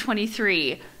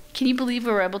 2023. Can you believe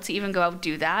we were able to even go out and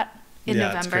do that in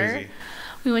November? It's crazy.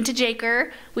 We went to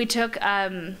Jaker. We took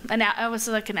it was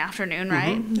like an afternoon,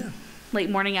 right? Yeah. Late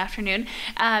morning, afternoon,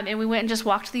 and we went and just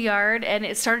walked the yard, and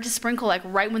it started to sprinkle like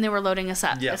right when they were loading us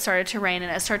up. It started to rain, and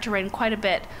it started to rain quite a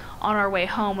bit on our way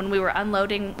home. When we were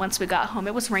unloading, once we got home,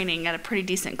 it was raining at a pretty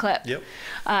decent clip.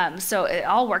 So it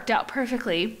all worked out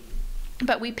perfectly.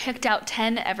 But we picked out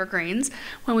 10 evergreens.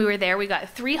 When we were there, we got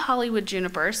 3 Hollywood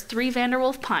junipers, 3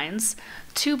 Vanderwolf pines,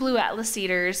 2 blue atlas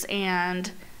cedars,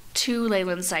 and 2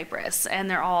 Leyland cypress, and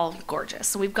they're all gorgeous.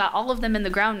 So we've got all of them in the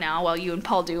ground now, while you and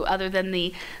Paul do, other than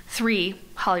the 3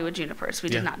 Hollywood junipers. We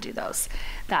did not do those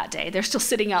that day. They're still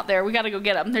sitting out there. We got to go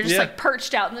get them. They're just like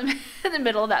perched out in the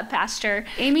middle of that pasture.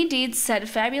 Amy Deeds said,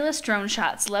 fabulous drone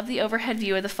shots. Love the overhead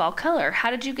view of the fall color.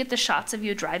 How did you get the shots of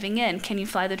you driving in? Can you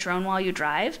fly the drone while you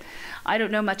drive? I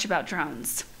don't know much about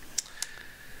drones.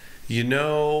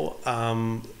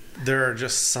 There are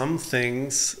just some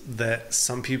things that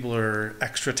some people are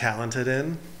extra talented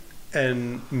in,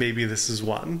 and maybe this is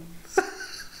one.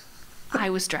 I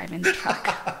was driving the truck.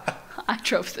 I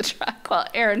drove the truck while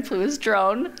Aaron flew his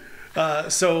drone.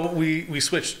 So we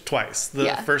switched twice.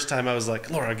 The first time I was like,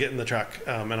 Laura, get in the truck,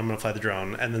 and I'm going to fly the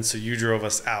drone. And then so you drove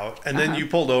us out, and then you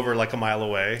pulled over like a mile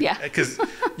away. Because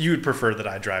you would prefer that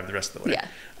I drive the rest of the way.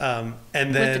 And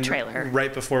then with the trailer.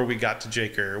 Right before we got to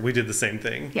Jaker, we did the same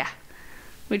thing.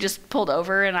 We just pulled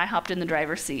over, and I hopped in the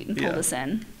driver's seat and pulled us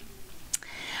in.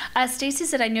 Stacy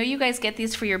said, I know you guys get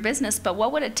these for your business, but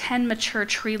what would a 10 mature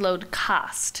tree load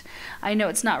cost? I know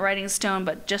it's not writing in stone,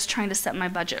 but just trying to set my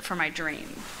budget for my dream.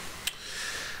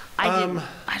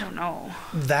 I don't know.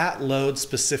 That load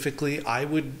specifically, I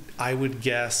would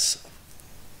guess,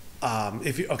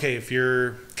 if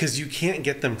you're, because you can't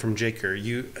get them from Jaker,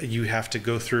 you have to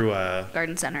go through a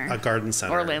garden center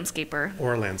or a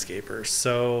landscaper.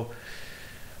 So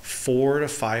 $4,000 to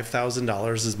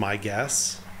 $5,000 is my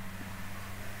guess.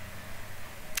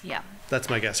 Yeah. That's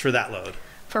my guess for that load.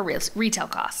 For retail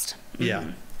cost.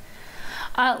 Yeah.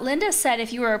 Linda said,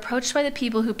 if you were approached by the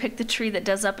people who picked the tree that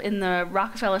does up in the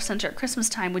Rockefeller Center at Christmas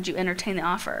time, would you entertain the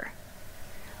offer?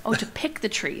 Oh, to pick the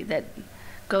tree that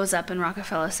goes up in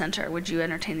Rockefeller Center, would you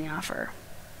entertain the offer?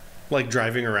 Like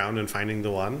driving around and finding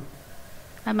the one?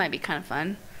 That might be kind of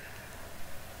fun.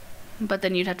 But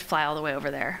then you'd have to fly all the way over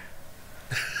there.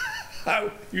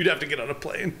 You'd have to get on a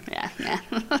plane. Yeah.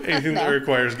 Anything that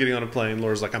requires getting on a plane,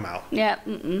 Laura's like, I'm out. Yeah.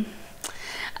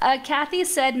 Kathy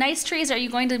said, nice trees. Are you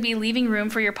going to be leaving room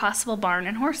for your possible barn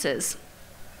and horses?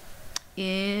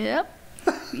 Yep.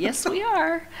 Yes, we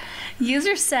are.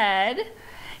 User said,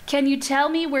 can you tell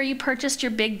me where you purchased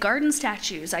your big garden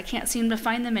statues? I can't seem to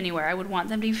find them anywhere. I would want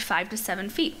them to be 5 to 7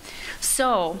 feet.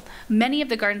 So many of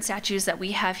the garden statues that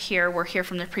we have here were here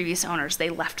from the previous owners. They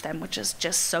left them, which is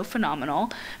just so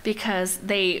phenomenal because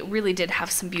they really did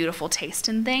have some beautiful taste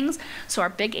in things. So our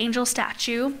big angel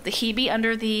statue, the Hebe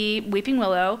under the weeping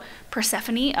willow,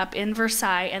 Persephone up in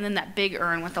Versailles, and then that big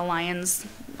urn with the lions.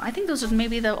 I think those are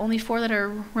maybe the only 4 that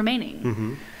are remaining.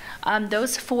 Mm-hmm.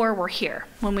 Those 4 were here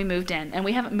when we moved in, and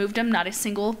we haven't moved them, not a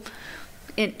single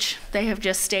inch. They have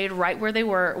just stayed right where they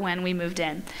were when we moved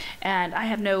in, and I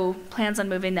have no plans on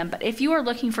moving them. But if you are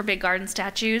looking for big garden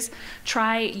statues,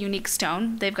 try Unique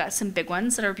Stone. They've got some big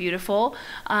ones that are beautiful.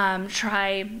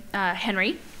 Try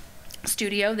Henry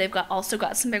Studio. They've also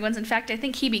got some big ones. In fact, I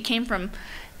think Hebe came from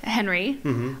Henry.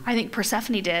 Mm-hmm. I think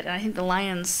Persephone did, and I think the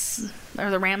lions or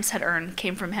the ram's head urn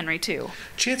came from Henry too.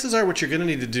 Chances are what you're going to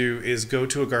need to do is go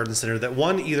to a garden center that,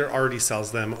 one, either already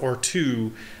sells them, or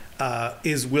 2,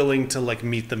 is willing to like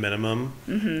meet the minimum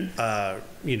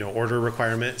order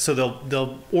requirement. So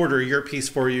they'll order your piece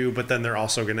for you, but then they're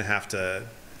also going to have to,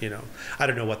 I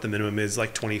don't know what the minimum is,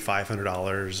 like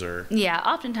 $2,500 or... Yeah,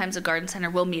 oftentimes a garden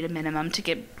center will meet a minimum to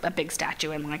get a big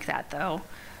statue in like that, though.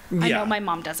 I know my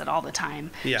mom does it all the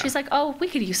time. Yeah. She's like, oh, we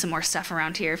could use some more stuff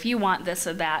around here. If you want this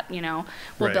or that,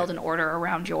 we'll build an order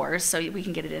around yours so we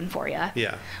can get it in for you.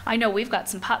 Yeah. I know we've got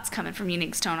some pots coming from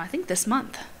Unique Stone, I think this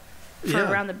month, for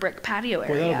around the brick patio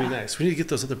area. Well, that'll be nice. We need to get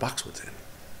those other boxwoods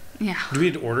in. Yeah. Do we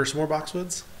need to order some more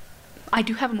boxwoods? I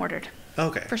do have them ordered.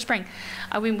 Okay. For spring.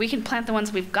 I mean, we can plant the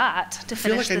ones we've got to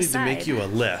finish the I need side. to make you a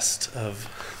list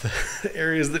of the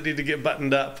areas that need to get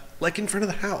buttoned up, like in front of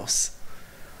the house.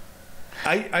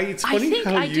 It's funny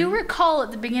I do recall at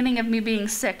the beginning of me being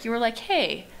sick, you were like,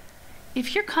 hey,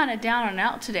 if you're kind of down and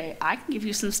out today, I can give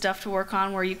you some stuff to work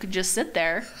on where you could just sit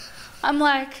there. I'm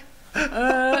like,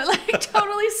 like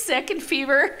totally sick and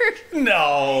fever.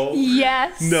 No.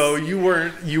 Yes. No, you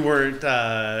weren't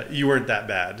that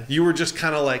bad. You were just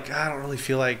kind of like, I don't really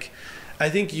feel like,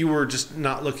 I think you were just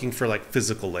not looking for like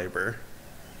physical labor.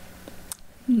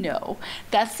 No,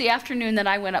 that's the afternoon that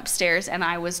I went upstairs and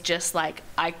I was just like,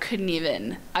 I couldn't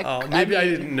even. I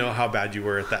didn't know how bad you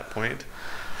were at that point.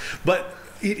 But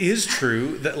it is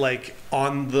true that like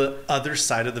on the other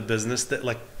side of the business that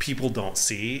like people don't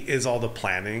see is all the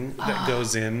planning that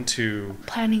goes into.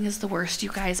 Planning is the worst,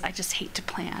 you guys. I just hate to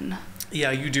plan.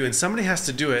 Yeah, you do. And somebody has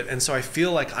to do it. And so I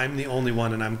feel like I'm the only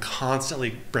one, and I'm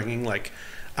constantly bringing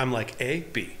I'm like A,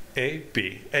 B. A,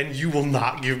 B, and you will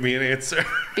not give me an answer.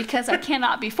 Because I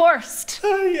cannot be forced.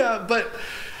 Yeah, but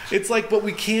it's like, but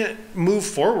we can't move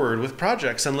forward with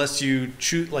projects unless you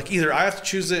choose, like either I have to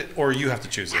choose it or you have to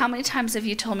choose it. How many times have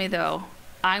you told me, though,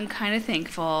 I'm kind of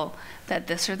thankful that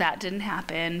this or that didn't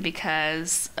happen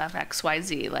because of X, Y,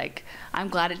 Z. Like, I'm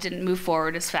glad it didn't move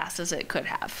forward as fast as it could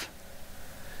have.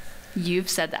 You've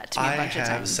said that to me a bunch of times.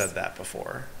 I have said that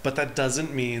before, but that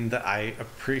doesn't mean that I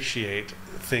appreciate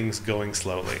things going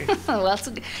slowly. Well,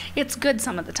 it's good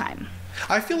some of the time.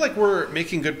 I feel like we're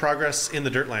making good progress in the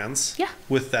Dirtlands. Yeah.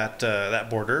 With that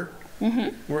border.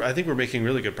 Mm-hmm. I think we're making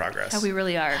really good progress. Yeah, we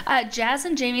really are. Jazz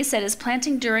and Jamie said, is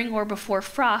planting during or before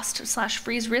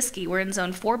frost/freeze risky? We're in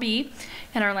zone 4B,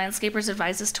 and our landscapers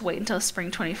advise us to wait until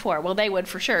spring 24. Well, they would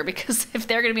for sure, because if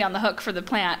they're going to be on the hook for the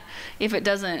plant, if it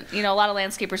doesn't, a lot of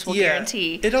landscapers will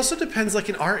guarantee. It also depends, like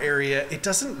in our area, it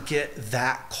doesn't get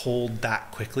that cold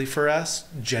that quickly for us,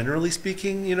 generally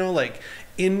speaking, like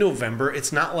in November,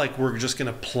 it's not like we're just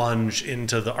going to plunge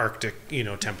into the Arctic,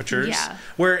 temperatures. Yeah.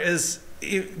 Whereas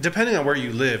depending on where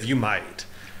you live, you might,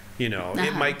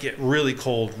 it might get really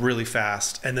cold really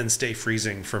fast and then stay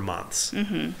freezing for months.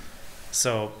 Mm-hmm.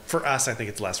 So for us, I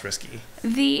think it's less risky.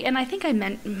 And I think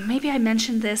maybe I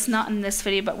mentioned this, not in this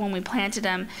video, but when we planted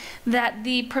them, that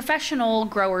the professional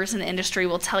growers in the industry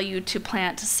will tell you to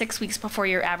plant 6 weeks before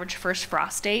your average first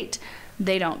frost date.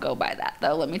 They don't go by that,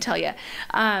 though, let me tell you.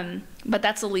 But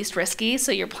that's the least risky,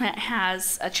 so your plant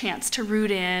has a chance to root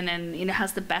in and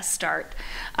has the best start.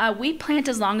 We plant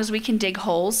as long as we can dig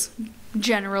holes,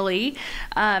 generally,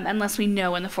 unless we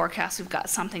know in the forecast we've got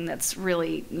something that's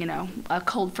really, a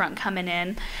cold front coming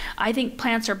in. I think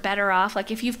plants are better off,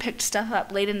 like if you've picked stuff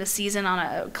up late in the season on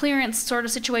a clearance sort of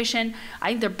situation, I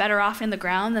think they're better off in the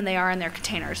ground than they are in their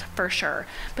containers, for sure.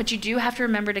 But you do have to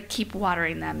remember to keep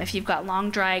watering them. If you've got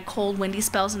long, dry, cold, windy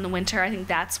spells in the winter, I think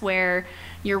that's where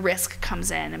your risk comes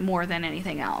in more than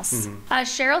anything else. Mm-hmm.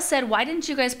 Cheryl said, why didn't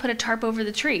you guys put a tarp over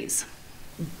the trees?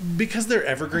 Because they're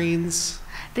evergreens.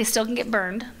 They still can get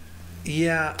burned.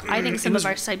 Yeah. I think some of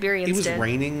our Siberians did. It was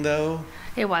raining, though.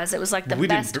 It was like the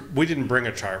best. We didn't bring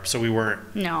a tarp, so we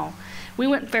weren't. No. We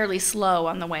went fairly slow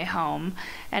on the way home,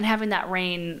 and having that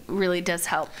rain really does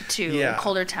help too. Yeah.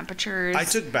 Colder temperatures. I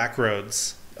took back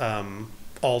roads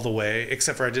all the way,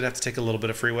 except for I did have to take a little bit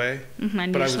of freeway.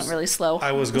 And but I was really slow.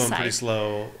 I was going pretty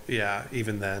slow, yeah,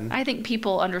 even then. I think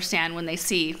people understand when they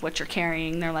see what you're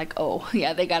carrying. They're like, oh,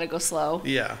 yeah, they got to go slow.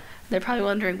 Yeah. They're probably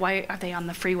wondering, why are they on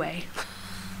the freeway?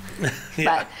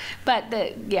 Yeah. But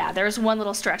there's one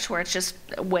little stretch where it's just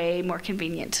way more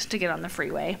convenient to get on the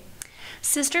freeway.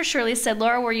 Sister Shirley said,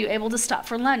 Laura, were you able to stop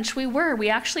for lunch? We were.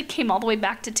 We actually came all the way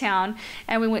back to town,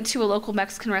 and we went to a local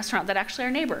Mexican restaurant that actually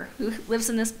our neighbor, who lives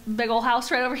in this big old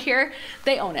house right over here,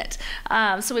 they own it.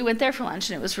 So we went there for lunch,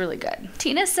 and it was really good.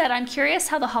 Tina said, I'm curious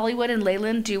how the Hollywood and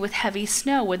Leyland do with heavy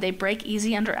snow. Would they break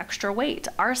easy under extra weight?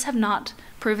 Ours have not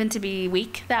proven to be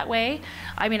weak that way.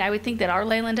 I mean, I would think that our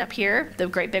Leyland up here, the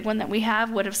great big one that we have,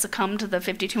 would have succumbed to the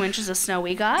 52 inches of snow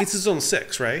we got. It's a zone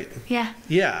 6, right? Yeah.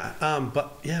 Yeah.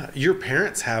 But yeah, your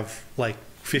parents have like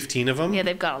 15 of them. Yeah,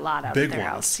 they've got a lot of big their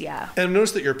ones. House. Yeah. And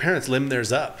notice that your parents limbed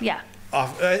theirs up. Yeah.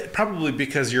 Probably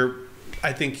because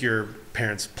I think your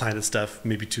parents planted stuff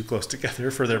maybe too close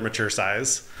together for their mature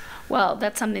size. Well,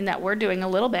 that's something that we're doing a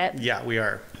little bit. Yeah, we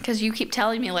are. Because you keep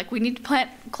telling me, like, we need to plant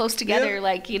close together,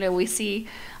 like, we see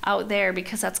out there,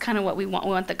 because that's kind of what we want.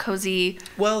 We want the cozy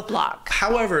block.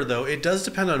 However, though, it does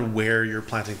depend on where you're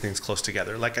planting things close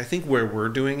together. Like, I think where we're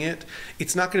doing it,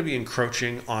 it's not going to be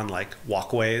encroaching on, like,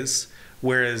 walkways.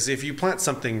 Whereas if you plant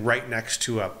something right next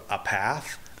to a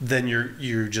path, then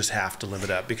you just have to live it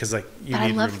up, because, like, you need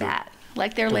room. I love that.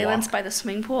 Like their Leyland's by the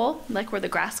swimming pool, like where the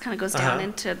grass kind of goes down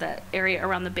into the area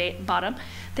around the bottom.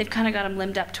 They've kind of got them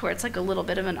limbed up to where it's like a little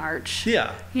bit of an arch.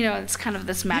 Yeah. It's kind of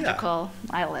this magical,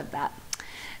 I love that.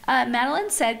 Madeline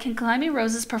said, can climbing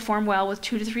roses perform well with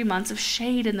 2 to 3 months of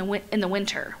shade in the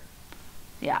winter?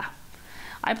 Yeah.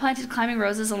 I planted climbing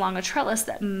roses along a trellis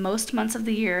that most months of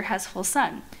the year has full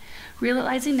sun.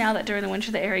 Realizing now that during the winter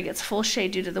the area gets full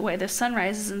shade due to the way the sun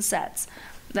rises and sets.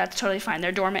 That's totally fine.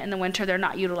 They're dormant in the winter. They're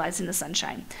not utilizing the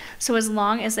sunshine. So as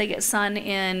long as they get sun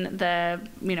in the,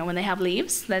 when they have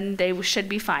leaves, then they should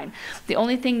be fine. The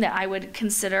only thing that I would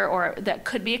consider, or that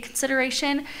could be a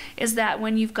consideration, is that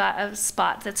when you've got a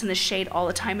spot that's in the shade all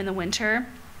the time in the winter,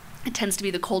 it tends to be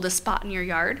the coldest spot in your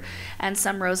yard, and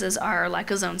some roses are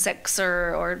like a zone 6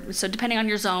 or so depending on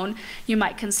your zone, you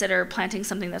might consider planting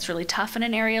something that's really tough in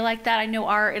an area like that. I know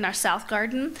in our south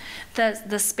garden,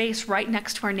 the space right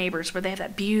next to our neighbors where they have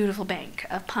that beautiful bank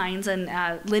of pines and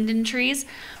linden trees,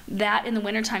 that in the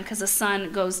wintertime, because the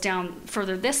sun goes down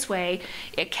further this way,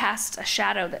 it casts a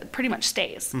shadow that pretty much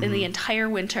stays in the entire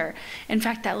winter. In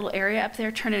fact, that little area up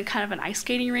there turned into kind of an ice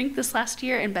skating rink this last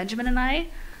year, and Benjamin and I,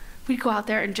 we'd go out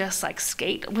there and just like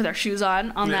skate with our shoes on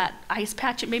that ice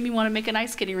patch. It made me want to make an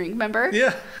ice skating rink, remember?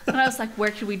 Yeah. And I was like, where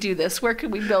could we do this? Where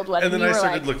could we build one? And then I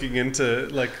started looking into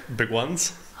like big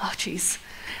ones. Oh, geez.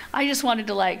 I just wanted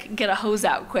to like get a hose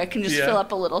out quick and just fill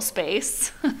up a little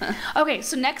space. Okay,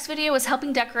 so next video is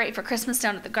helping decorate for Christmas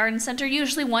down at the garden center,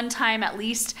 usually one time at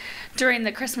least during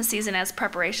the Christmas season as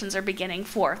preparations are beginning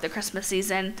for the Christmas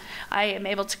season. I am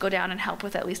able to go down and help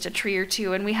with at least a tree or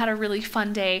two, and we had a really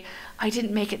fun day. I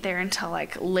didn't make it there until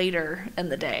like later in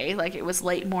the day, like it was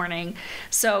late morning.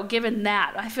 So given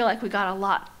that, I feel like we got a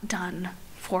lot done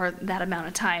for that amount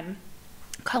of time.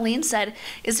 Colleen said,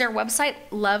 is there a website?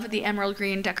 Love the emerald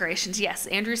green decorations. Yes,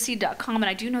 andrewseed.com, and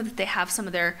I do know that they have some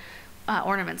of their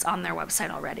ornaments on their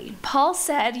website already. Paul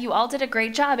said, you all did a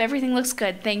great job. Everything looks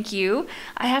good. Thank you.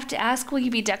 I have to ask, will you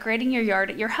be decorating your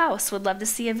yard at your house? Would love to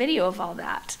see a video of all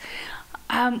that.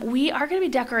 We are going to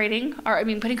be decorating,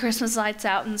 putting Christmas lights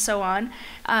out and so on,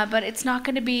 but it's not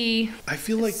going to be... I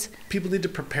feel like people need to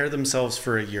prepare themselves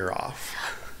for a year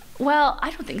off. Well, I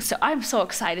don't think so. I'm so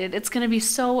excited. It's going to be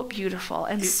so beautiful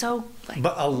and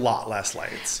but a lot less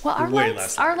lights. Well, our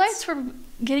lights were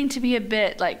getting to be a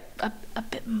bit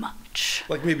much.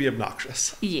 Like maybe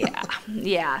obnoxious.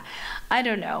 Yeah. I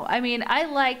don't know. I mean, I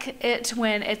like it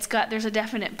when there's a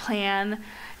definite plan.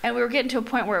 And we were getting to a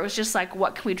point where it was just like,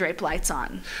 what can we drape lights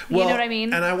on? You know what I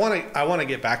mean? And I want to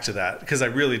get back to that because I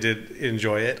really did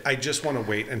enjoy it. I just want to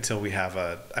wait until we have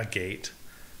a gate.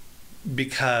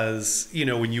 Because,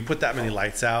 when you put that many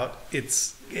lights out,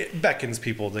 it beckons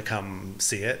people to come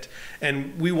see it.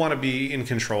 And we want to be in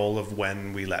control of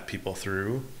when we let people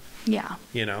through. Yeah.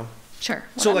 Sure.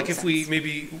 So like if we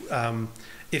maybe,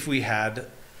 if we had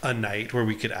a night where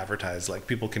we could advertise, like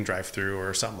people can drive through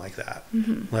or something like that.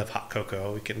 We'll have hot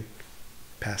cocoa. We can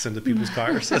pass into people's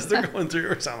cars as they're going through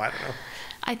or something. I don't know.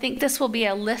 I think this will be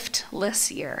a liftless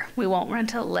year. We won't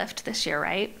rent a lift this year,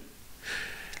 right?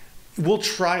 We'll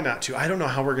try not to. I don't know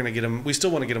how we're going to get them. We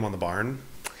still want to get them on the barn.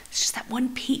 It's just that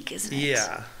one peak, isn't it?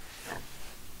 Yeah.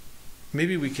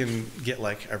 Maybe we can get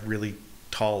like a really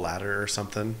tall ladder or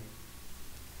something.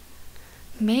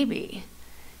 Maybe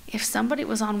if somebody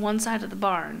was on one side of the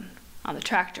barn on the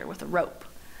tractor with a rope,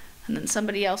 and then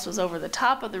somebody else was over the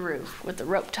top of the roof with the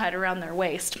rope tied around their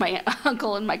waist. My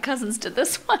uncle and my cousins did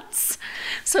this once.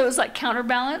 So it was like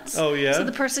counterbalance. Oh, yeah? So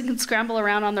the person can scramble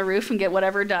around on the roof and get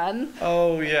whatever done.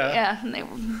 Oh, yeah. Yeah, and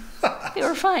they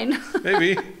were fine.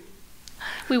 Maybe.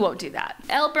 We won't do that.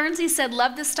 Elle Bernsey said,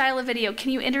 love this style of video.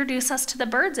 Can you introduce us to the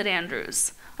birds at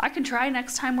Andrews? I can try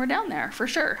next time we're down there, for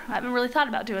sure. I haven't really thought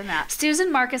about doing that.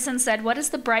 Susan Markison said, what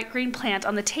is the bright green plant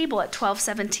on the table at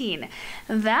 1217?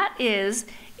 That is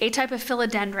a type of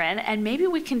philodendron, and maybe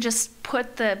we can just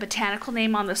put the botanical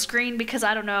name on the screen because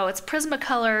I don't know. It's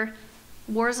Prismacolor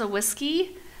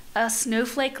Warzawisky, a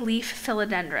snowflake leaf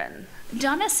philodendron.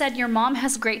 Donna said, your mom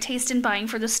has great taste in buying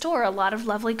for the store, a lot of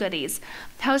lovely goodies.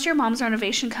 How's your mom's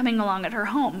renovation coming along at her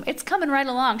home? It's coming right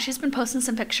along. She's been posting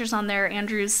some pictures on their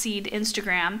Andrews Seed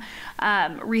Instagram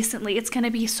recently. It's going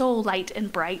to be so light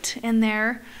and bright in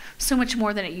there, so much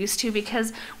more than it used to,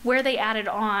 because where they added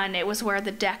on, it was where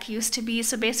the deck used to be.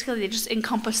 So basically they just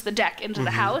encompassed the deck into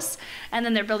the house, and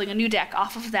then they're building a new deck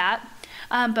off of that.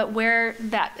 But where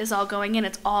that is all going in,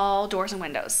 it's all doors and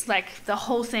windows. Like the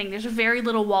whole thing, there's very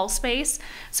little wall space.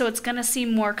 So it's going to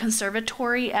seem more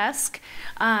conservatory-esque.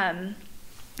 And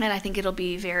I think it'll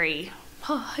be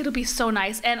it'll be so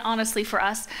nice. And honestly, for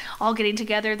us all getting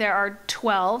together, there are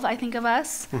 12, I think, of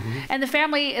us. And the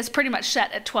family is pretty much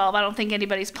set at 12. I don't think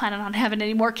anybody's planning on having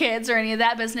any more kids or any of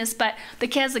that business. But the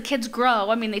kids grow.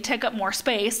 I mean, they take up more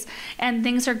space. And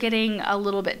things are getting a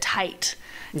little bit tight.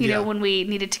 You know, when we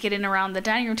needed to get in around the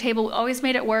dining room table, we always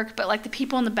made it work. But like the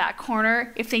people in the back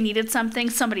corner, if they needed something,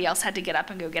 somebody else had to get up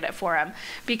and go get it for them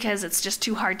because it's just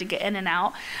too hard to get in and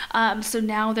out. So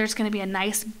now there's going to be a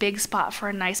nice big spot for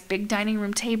a nice big dining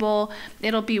room table.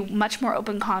 It'll be much more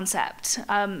open concept.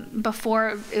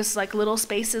 Before it was like little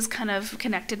spaces kind of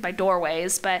connected by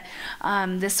doorways, but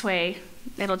this way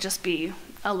it'll just be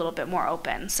a little bit more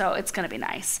open, so it's going to be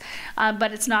nice.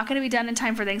 But it's not going to be done in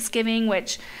time for Thanksgiving,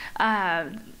 which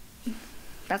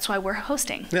that's why we're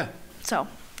hosting. Yeah. So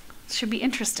it should be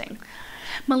interesting.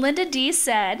 Melinda D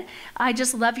said, I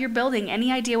just love your building.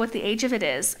 Any idea what the age of it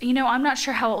is? You know, I'm not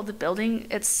sure how old the building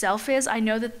itself is. I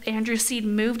know that Andrew Seed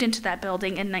moved into that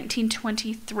building in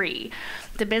 1923.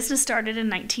 The business started in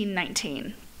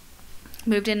 1919.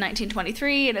 Moved in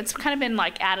 1923, and it's kind of been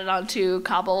like added onto,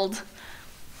 cobbled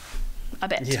a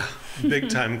bit. Yeah, big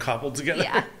time cobbled together.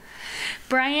 Yeah.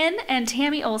 Brian and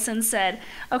Tammy Olson said,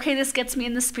 okay, this gets me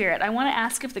in the spirit. I want to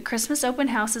ask if the Christmas open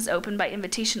house is open by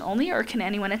invitation only, or can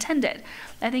anyone attend it?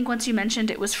 I think once you mentioned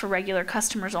it was for regular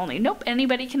customers only. Nope,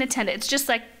 anybody can attend it. It's just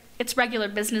like, it's regular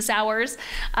business hours,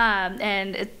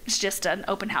 and it's just an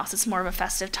open house. It's more of a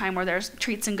festive time where there's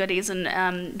treats and goodies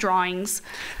and drawings.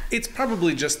 It's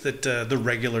probably just that the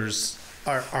regulars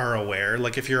are aware.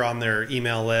 Like if you're on their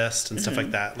email list and stuff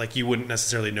like that, like you wouldn't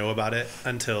necessarily know about it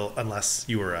unless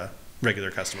you were a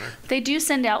regular customer. They do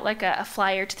send out like a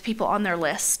flyer to the people on their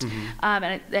list,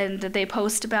 and they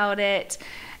post about it.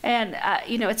 And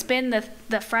you know, it's been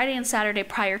the Friday and Saturday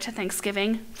prior to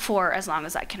Thanksgiving for as long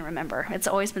as I can remember. It's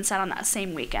always been set on that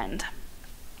same weekend.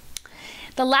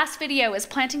 The last video is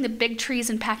planting the big trees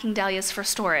and packing dahlias for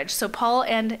storage. So Paul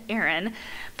and Aaron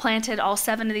planted all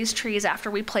 7 of these trees after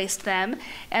we placed them.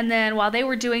 And then while they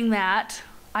were doing that,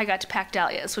 I got to pack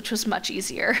dahlias, which was much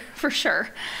easier for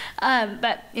sure.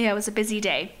 But yeah, it was a busy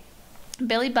day.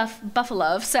 Billy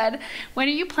Buffalo said, when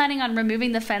are you planning on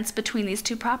removing the fence between these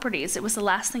two properties? It was the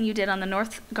last thing you did on the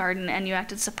north garden and you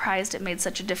acted surprised it made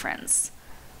such a difference.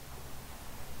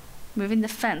 Moving the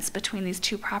fence between these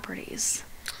two properties.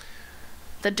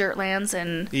 The dirt lands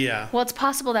and... Yeah. Well, it's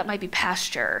possible that might be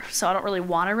pasture, so I don't really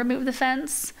want to remove the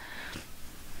fence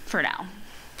for now.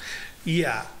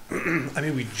 Yeah. I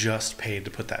mean, we just paid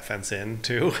to put that fence in,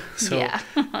 too. So, yeah.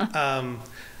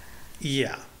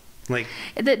 Yeah. Like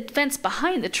the fence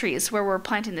behind the trees where we're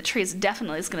planting the trees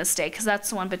definitely is going to stay because that's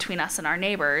the one between us and our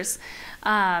neighbors.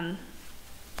 The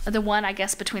one, I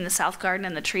guess, between the south garden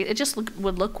and the tree, it just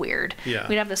would look weird. Yeah.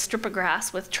 We'd have this strip of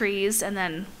grass with trees and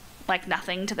then like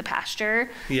nothing to the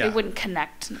pasture. Yeah. It wouldn't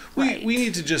connect right. We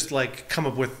need to just like come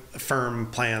up with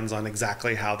firm plans on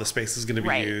exactly how the space is going to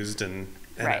be used and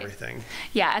everything.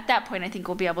 Yeah, at that point I think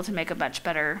we'll be able to make a much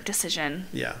better decision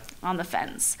on the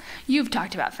fence. You've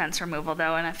talked about fence removal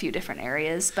though in a few different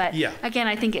areas, but again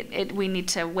I think we need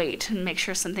to wait and make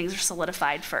sure some things are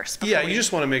solidified first. Yeah, you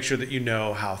just want to make sure that you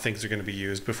know how things are going to be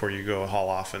used before you go haul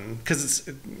off, and because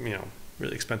it's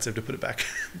really expensive to put it back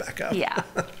up. Yeah.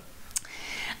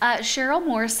 Cheryl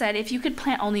Moore said, if you could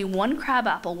plant only one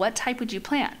crabapple, what type would you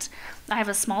plant? I have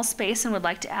a small space and would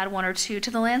like to add one or two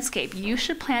to the landscape. You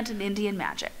should plant an Indian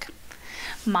Magic.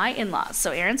 My in-laws,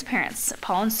 so Aaron's parents,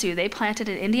 Paul and Sue, they planted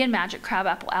an Indian Magic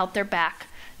crabapple out their back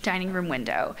dining room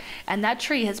window, and that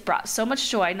tree has brought so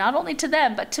much joy not only to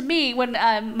them but to me. When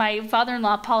my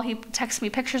father-in-law Paul, he texts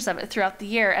me pictures of it throughout the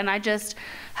year, and I just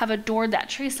have adored that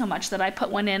tree so much that I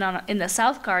put one in the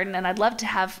south garden, and I'd love to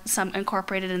have some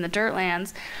incorporated in the dirt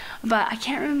lands, but I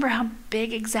can't remember how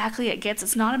big exactly it gets.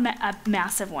 It's not a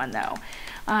massive one though,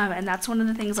 and that's one of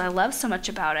the things I love so much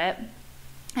about it.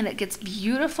 And it gets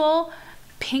beautiful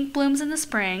pink blooms in the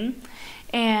spring,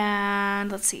 and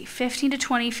let's see, 15 to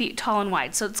 20 feet tall and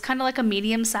wide. So it's kind of like a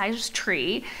medium-sized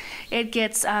tree. It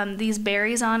gets these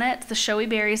berries on it, the showy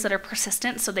berries that are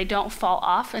persistent, so they don't fall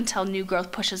off until new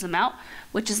growth pushes them out,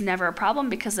 which is never a problem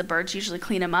because the birds usually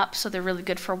clean them up, so they're really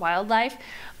good for wildlife.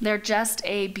 They're just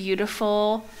a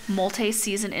beautiful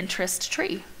multi-season interest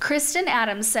tree. Kristen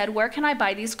Adams said, where can I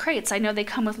buy these crates? I know they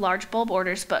come with large bulb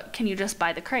orders, but can you just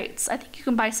buy the crates? I think you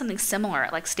can buy something similar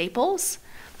at like Staples.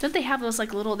 Don't they have those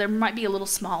like little, there might be a little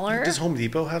smaller. Does Home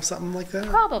Depot have something like that?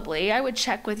 Probably. I would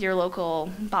check with your local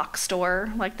box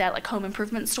store like that, like home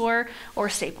improvement store or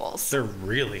Staples. They're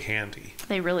really handy.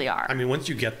 They really are. I mean, once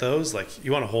you get those, like,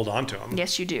 you want to hold on to them.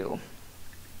 Yes, you do.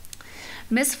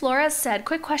 Miss Flores said,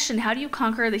 quick question, how do you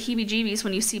conquer the heebie-jeebies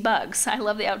when you see bugs? I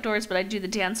love the outdoors, but I do the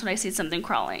dance when I see something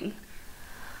crawling.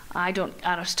 I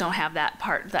just don't have that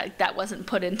part. That wasn't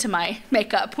put into my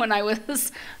makeup when I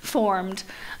was formed.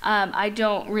 I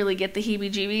don't really get the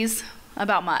heebie-jeebies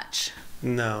about much.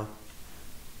 No.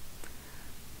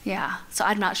 Yeah, so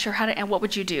I'm not sure how to, and what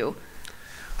would you do?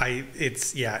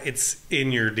 It's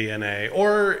in your DNA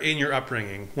or in your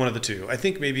upbringing, one of the two. I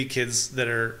think maybe kids that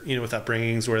are, with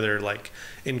upbringings where they're like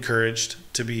encouraged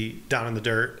to be down in the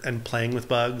dirt and playing with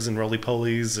bugs and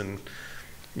roly-polies and,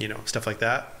 stuff like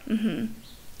that. Mm-hmm.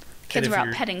 Kids were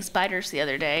out petting spiders the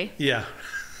other day. Yeah.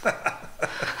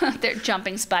 They're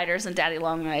jumping spiders and daddy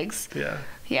long legs. Yeah.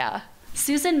 Yeah.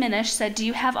 Susan Minish said, do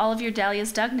you have all of your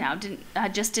dahlias dug now?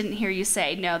 Just didn't hear you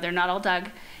say. No, they're not all dug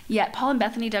yet. Paul and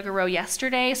Bethany dug a row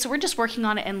yesterday, so we're just working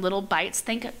on it in little bites.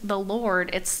 Thank the Lord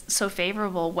it's so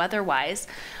favorable weather-wise,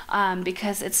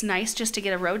 because it's nice just to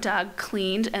get a row dug,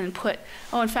 cleaned, and put...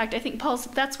 Oh, in fact, I think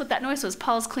that's what that noise was.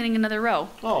 Paul's cleaning another row.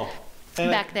 Oh.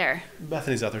 Back there.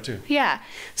 Bethany's out there too. Yeah.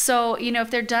 So,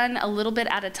 if they're done a little bit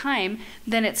at a time,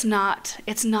 then it's not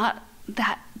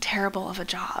that terrible of a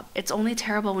job. It's only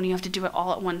terrible when you have to do it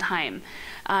all at one time.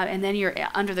 And then you're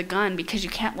under the gun because you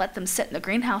can't let them sit in the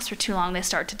greenhouse for too long. They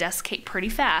start to desiccate pretty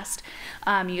fast.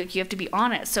 You have to be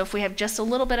on it. So if we have just a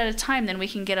little bit at a time, then we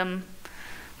can get them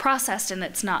processed and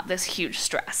it's not this huge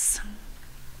stress.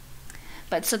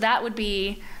 But so that would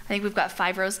be, I think we've got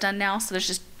 5 rows done now. So there's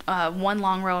just one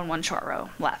long row and one short row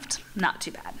left. Not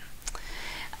too bad.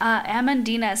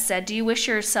 Amandina said, do you wish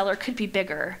your cellar could be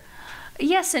bigger?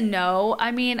 Yes and no.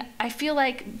 I mean, I feel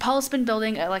like Paul's been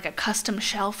building a custom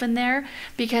shelf in there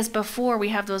because before we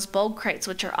have those bulb crates,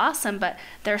 which are awesome, but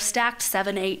they're stacked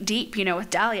 7, 8 deep, with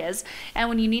dahlias. And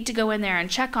when you need to go in there and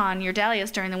check on your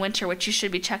dahlias during the winter, which you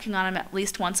should be checking on them at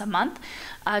least once a month,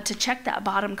 to check that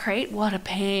bottom crate, what a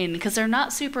pain, because they're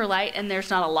not super light and there's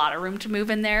not a lot of room to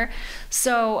move in there.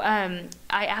 So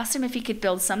I asked him if he could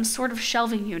build some sort of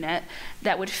shelving unit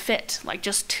that would fit like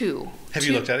just 2. Have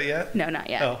you looked at it yet? No, not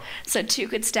yet. Oh. So 2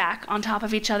 could stack on top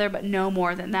of each other, but no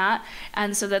more than that.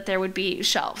 And so that there would be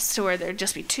shelves, so where there'd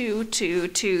just be 2,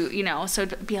 so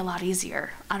it'd be a lot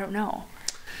easier. I don't know.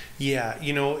 Yeah,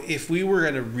 if we were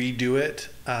going to redo it,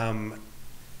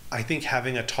 I think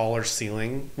having a taller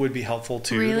ceiling would be helpful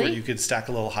too, really? Where you could stack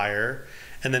a little higher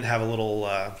and then have a little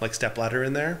step ladder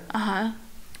in there. Uh-huh.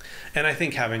 And I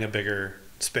think having a bigger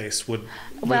space would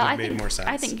have made more sense.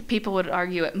 I think people would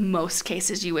argue at most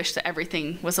cases you wish that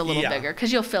everything was a little bigger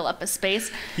because you'll fill up a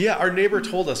space. Yeah, our neighbor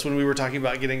told us when we were talking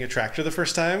about getting a tractor the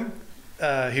first time,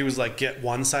 he was like, get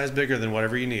one size bigger than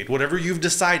whatever you need. Whatever you've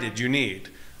decided you need.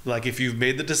 Like if you've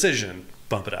made the decision,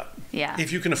 bump it up. Yeah.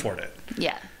 If you can afford it.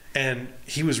 Yeah. And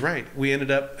he was right. We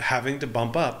ended up having to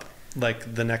bump up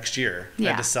the next year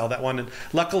and to sell that one. And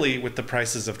luckily with the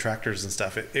prices of tractors and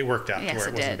stuff, it worked out to where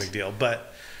it wasn't a big deal.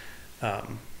 But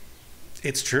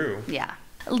it's true. Yeah.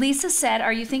 Lisa said,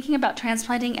 are you thinking about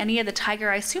transplanting any of the tiger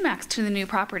eye sumacs to the new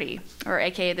property, or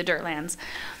aka the Dirtlands?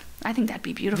 I think that'd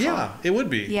be beautiful. Yeah, it would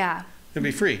be. Yeah. It'd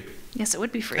be free. Yes, it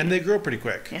would be free. And they grow pretty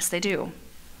quick. Yes, they do.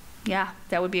 Yeah,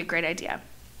 that would be a great idea.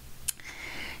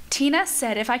 Tina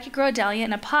said, if I could grow a dahlia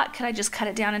in a pot, could I just cut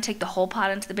it down and take the whole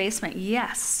pot into the basement?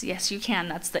 Yes, you can.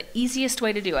 That's the easiest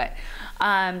way to do it.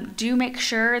 Do make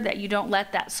sure that you don't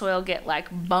let that soil get like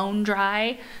bone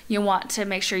dry. You want to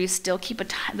make sure you still keep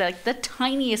the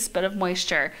tiniest bit of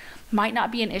moisture. Might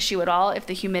not be an issue at all. If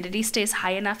the humidity stays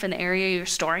high enough in the area you're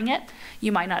storing it,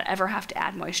 you might not ever have to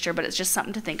add moisture, but it's just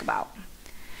something to think about.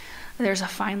 There's a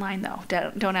fine line though.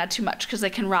 Don't add too much because they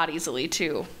can rot easily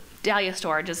too. Dahlia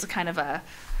storage is kind of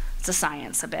it's a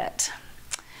science a bit.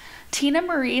 Tina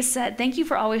Marie said, thank you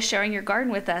for always sharing your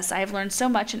garden with us. I have learned so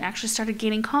much and actually started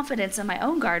gaining confidence in my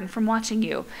own garden from watching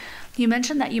you. You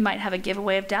mentioned that you might have a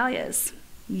giveaway of dahlias.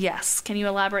 Yes. Can you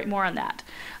elaborate more on that?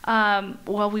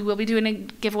 Well, we will be doing a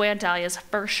giveaway on dahlias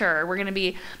for sure. We're going to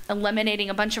be eliminating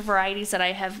a bunch of varieties that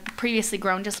I have previously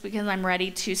grown just because I'm ready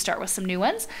to start with some new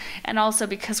ones. And also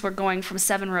because we're going from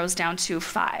 7 rows down to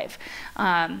 5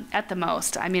 at the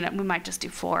most. I mean, we might just do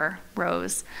 4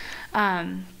 rows.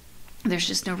 There's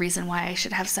just no reason why I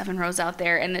should have 7 rows out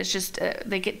there. And it's just,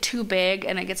 they get too big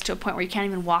and it gets to a point where you can't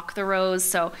even walk the rows.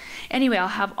 So anyway, I'll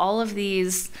have all of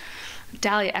these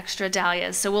extra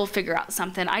dahlias, so we'll figure out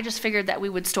something. I just figured that we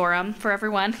would store them for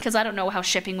everyone because I don't know how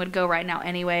shipping would go right now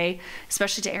anyway,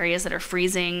 especially to areas that are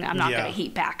freezing. I'm not going to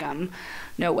heat pack them.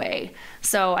 No way.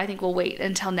 So I think we'll wait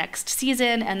until next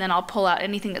season, and then I'll pull out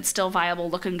anything that's still viable,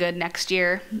 looking good next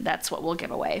year. That's what we'll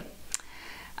give away.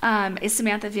 Is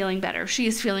Samantha feeling better? She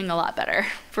is feeling a lot better,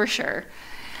 for sure.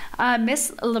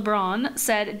 Miss LeBron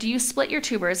said, do you split your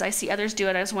tubers? I see others do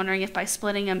it. I was wondering if by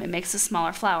splitting them it makes a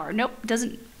smaller flower. Nope,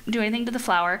 doesn't do anything to the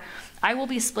flower. I will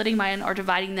be splitting mine or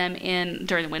dividing them in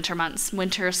during the winter months,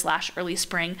 winter/early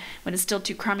spring, when it's still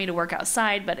too crummy to work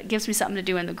outside, but it gives me something to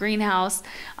do in the greenhouse.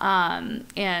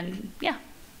 And yeah,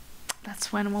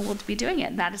 that's when we'll be doing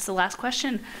it. That is the last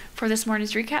question for this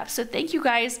morning's recap. So thank you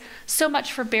guys so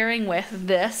much for bearing with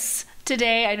this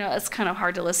today. I know it's kind of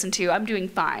hard to listen to. I'm doing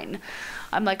fine.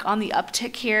 I'm like on the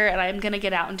uptick here, and I'm going to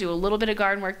get out and do a little bit of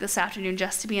garden work this afternoon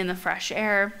just to be in the fresh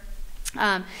air.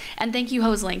 And thank you,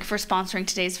 HoseLink, for sponsoring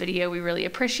today's video. We really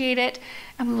appreciate it,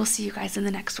 and we will see you guys in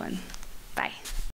the next one.